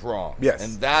that is wrong. Yes.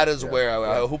 And that is where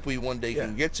I hope we one day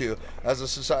can get to as a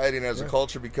society and as a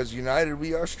culture, because united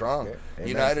we are strong.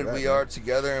 United we are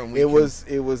together, and it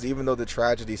was even though the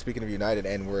tragedy. Speaking of united,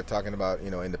 and we're talking about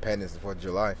independence, the 4th of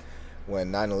July.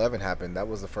 When 9/11 happened, that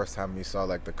was the first time you saw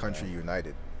like the country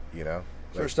united.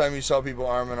 First time you saw people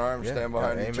arm in arm stand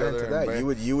behind each other. To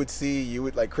that. You would see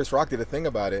like Chris Rock did a thing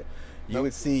about it. You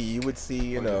would see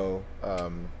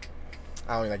I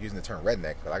I don't even like using the term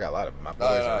redneck, but I got a lot of my boys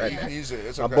are redneck. Use it.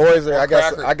 It's My okay. boys are. Or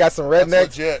I got some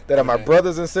rednecks that are my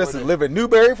brothers and sisters live in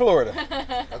Newberry, Florida.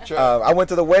 That's right. I went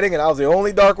to the wedding and I was the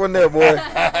only dark one there, boy.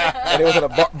 And it was in a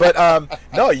bar. But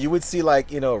no, you would see like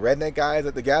redneck guys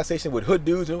at the gas station with hood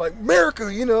dudes and like America,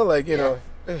 like know.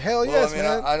 Hell yes,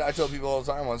 man. I tell people all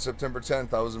the time, on September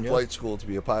 10th, I was in flight school to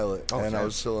be a pilot, and I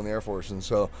was still in the Air Force, and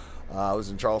so I was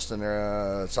in Charleston,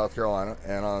 South Carolina,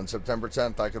 and on September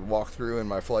 10th, I could walk through in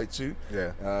my flight suit,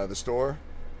 the store.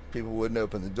 People wouldn't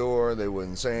open the door. They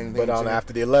wouldn't say anything. But on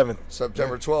after the 11th.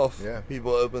 September 12th,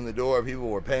 people opened the door. People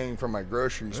were paying for my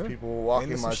groceries. People were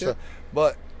walking my stuff.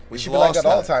 But we've lost like that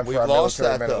all the time for our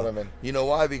military men and women. You know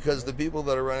why? Because the people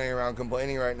that are running around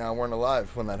complaining right now weren't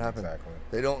alive when that happened. Exactly.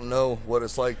 They don't know what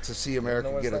it's like to see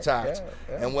America get attacked.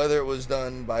 And whether it was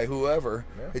done by whoever,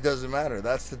 it doesn't matter.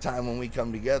 That's the time when we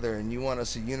come together, and you want to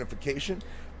see unification,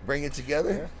 bring it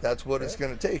together. That's what it's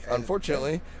going to take. And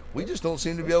unfortunately, we just don't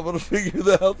seem to be able to figure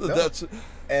that out. That's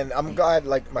and I'm glad,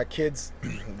 like, my kids,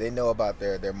 they know about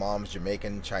their mom's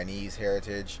Jamaican, Chinese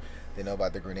heritage. They know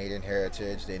about the Grenadian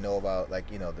heritage. They know about, like,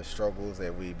 the struggles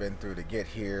that we've been through to get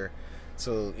here.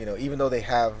 So, even though they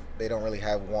don't really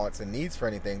have wants and needs for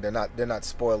anything, they're not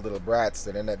spoiled little brats.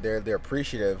 They're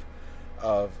appreciative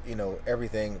of,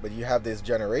 everything. But you have this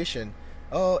generation,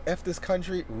 F this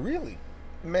country, really?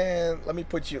 Man, let me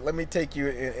take you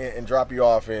and drop you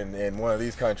off in one of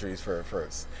these countries for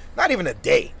not even a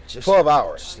day, just 12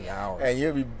 hours, just an hour, and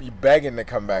you'll be begging to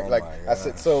come back. I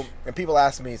said, and people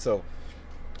ask me,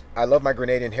 I love my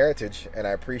Grenadian heritage and I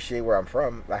appreciate where I'm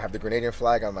from. I have the Grenadian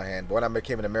flag on my hand, but when I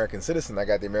became an American citizen, I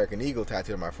got the American Eagle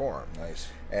tattooed on my forearm. Nice.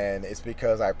 And it's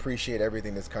because I appreciate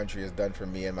everything this country has done for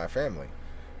me and my family.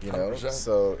 100%.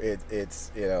 So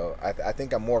it's I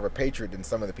think I'm more of a patriot than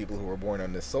some of the people who were born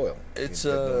on this soil. It's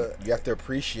you have to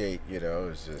appreciate,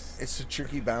 it's a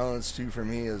tricky balance too for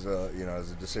me as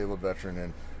a disabled veteran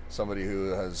and somebody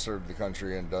who has served the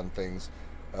country and done things.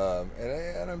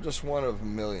 And I'm just one of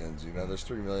millions. There's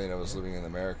 3 million of us living in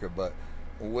America, but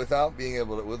without being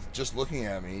able to, with just looking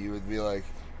at me, you would be like,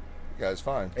 "The guy's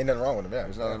fine. Ain't nothing wrong with him." Yeah,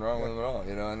 there's nothing wrong with him at all.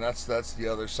 And that's the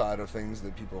other side of things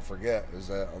that people forget, is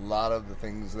that a lot of the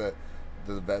things that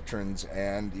the veterans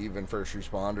and even first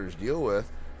responders deal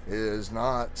with is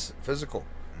not physical.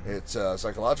 It's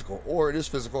psychological, or it is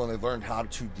physical, and they've learned how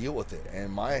to deal with it.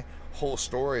 And my whole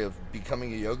story of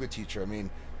becoming a yoga teacher,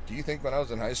 do you think when I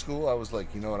was in high school, I was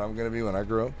like, you know what I'm going to be when I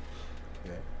grow up?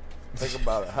 Yeah. Think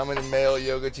about it. How many male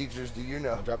yoga teachers do you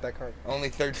know? Drop that card. Only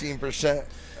 13%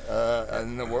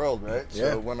 in the world, right?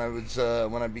 Yeah. So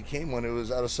when I became one, it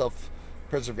was out of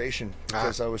self-preservation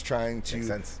because I was trying to. Makes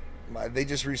sense. They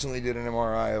just recently did an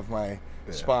MRI of my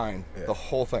spine, the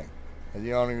whole thing. And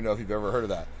you don't even know if you've ever heard of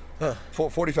that.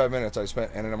 45 minutes I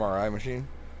spent in an MRI machine.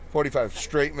 45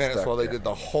 straight minutes while they did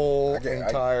the whole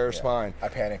entire spine. I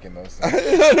panic in those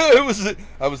things.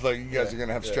 I was like, you guys are going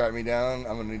to have to strap me down.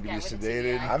 I'm going to need to be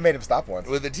sedated. I made him stop once.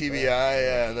 With the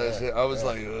TBI, I was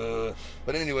like, ugh.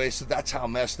 But anyway, so that's how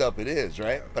messed up it is,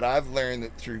 right? But I've learned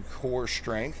that through core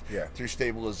strength, through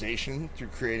stabilization, through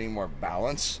creating more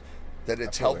balance, that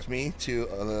it's helped me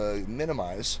to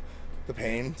minimize the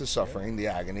pain, the suffering, the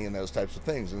agony, and those types of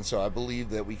things. And so I believe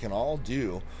that we can all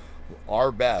do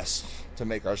our best to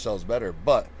make ourselves better.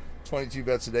 But 22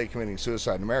 vets a day committing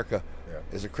suicide in America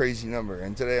is a crazy number.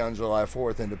 And today on July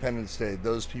 4th, Independence Day,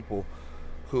 those people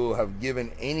who have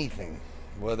given anything,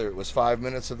 whether it was 5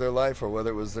 minutes of their life or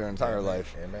whether it was their entire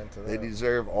life, they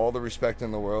deserve all the respect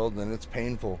in the world. And it's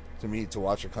painful to me to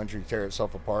watch a country tear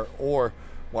itself apart or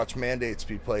watch mandates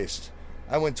be placed.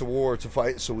 I went to war to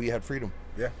fight so we had freedom.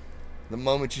 The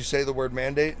moment you say the word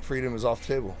mandate, freedom is off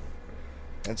the table.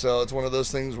 And so it's one of those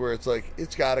things where it's like,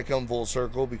 it's got to come full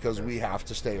circle because we have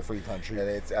to stay a free country. And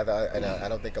I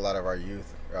don't think a lot of our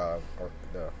youth, or what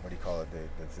do you call it?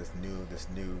 This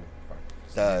new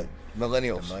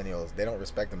millennials. They don't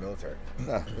respect the military.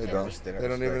 No, they don't. They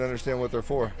don't even understand what they're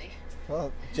for.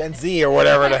 Well, Gen Z or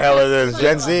whatever the hell it is.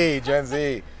 Gen Z,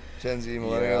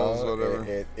 millennials,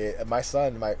 whatever. My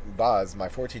son, my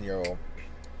 14-year-old,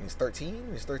 he's 13.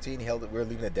 He was 13. We were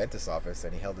leaving the dentist's office,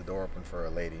 and he held the door open for a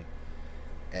lady.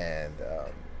 And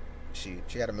she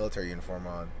had a military uniform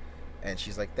on, and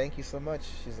she's like, "Thank you so much."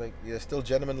 She's like, "There's still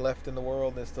gentlemen left in the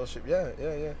world, and still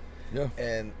yeah."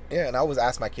 And I always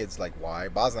ask my kids, like, why?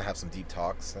 Boz and I have some deep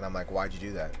talks, and I'm like, "Why'd you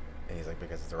do that?" And he's like,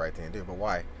 "Because it's the right thing to do." But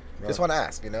why? Right. Just want to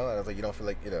ask, And I was like, "You don't feel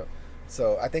like,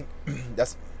 So I think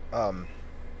that's one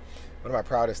of my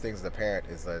proudest things as a parent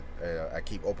is that I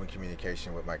keep open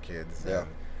communication with my kids. Yeah. And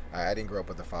I didn't grow up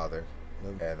with a father.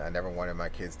 And I never wanted my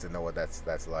kids to know what that's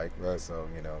like. Right. So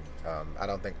I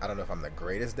don't know if I'm the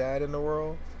greatest dad in the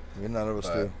world, None of us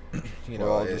do. You We'll know,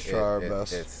 all just try our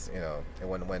best. It's, you know,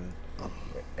 and when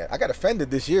I got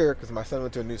offended this year because my son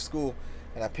went to a new school,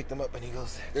 and I picked him up, and he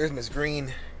goes, "There's Miss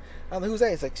Green." I don't know, who's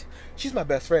that? He's like, "She's my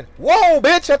best friend." Whoa,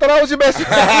 bitch! I thought I was your best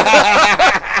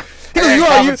friend. He goes, "You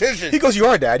are." He goes, "You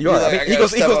are, Dad. You are." Like, He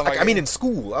goes. I mean, in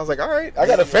school. I was like, "All right." I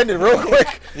got offended real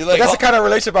quick. You're like, that's the kind of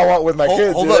relationship I want with my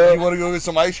kids. Hold up, you want to go get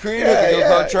some ice cream at the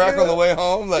go-kart track on the way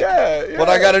home? Like, what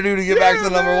I got to do to get back to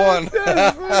number one?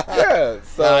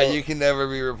 So you can never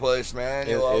be replaced, man.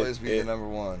 You'll always be the number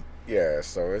one. Yeah,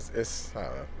 so it's I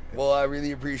don't know. Well, I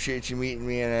really appreciate you meeting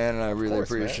me, and I really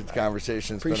appreciate the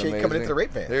conversation. It's appreciate been amazing. coming into the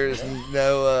Rape Van. There's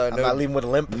no, I'm not leaving with a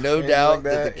limp. No doubt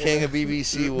that the king of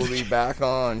BBC will be back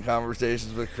on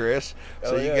Conversations with Chris.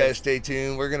 So you guys stay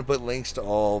tuned. We're going to put links to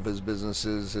all of his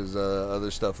businesses, his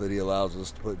other stuff that he allows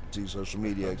us to put to social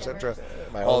media, etc.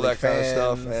 All that kind of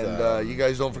stuff. And you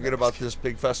guys don't forget about this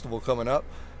big festival coming up,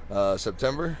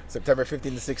 September 15th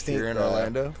to 16th. Here in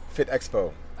Orlando. Fit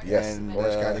Expo. Yes, And,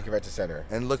 Orange County Convention Center.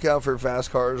 And look out for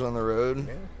fast cars on the road,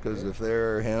 because if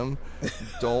they're him,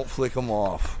 don't flick them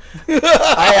off.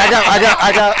 I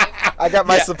got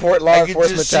my support law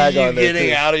enforcement tag on there.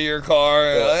 Getting out of your car.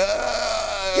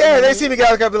 Yeah, they see me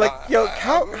guys be like, "Yo,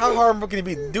 how harmful can it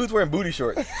be?" Dude's wearing booty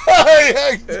shorts.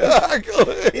 Exactly.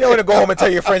 You don't want to go home and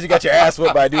tell your friends you got your ass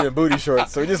whipped by a dude in booty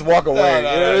shorts, so you just walk away.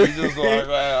 No, you just walk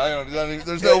away.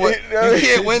 There's no way. You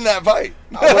can't win that fight.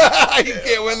 You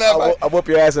can't win that fight. I'll whoop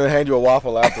your ass and hand you a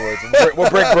waffle afterwards. We'll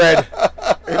break bread.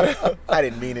 I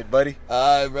didn't mean it, buddy.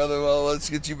 All right, brother. Well, let's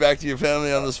get you back to your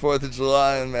family on this 4th of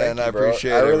July, and man, I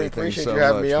appreciate it. I really appreciate you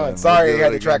having me on. Man. Sorry you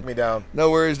had to track me down.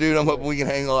 No worries, dude. I'm hoping we can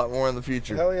hang a lot more in the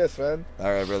future. Hell yes, man.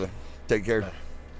 All right, brother. Take care.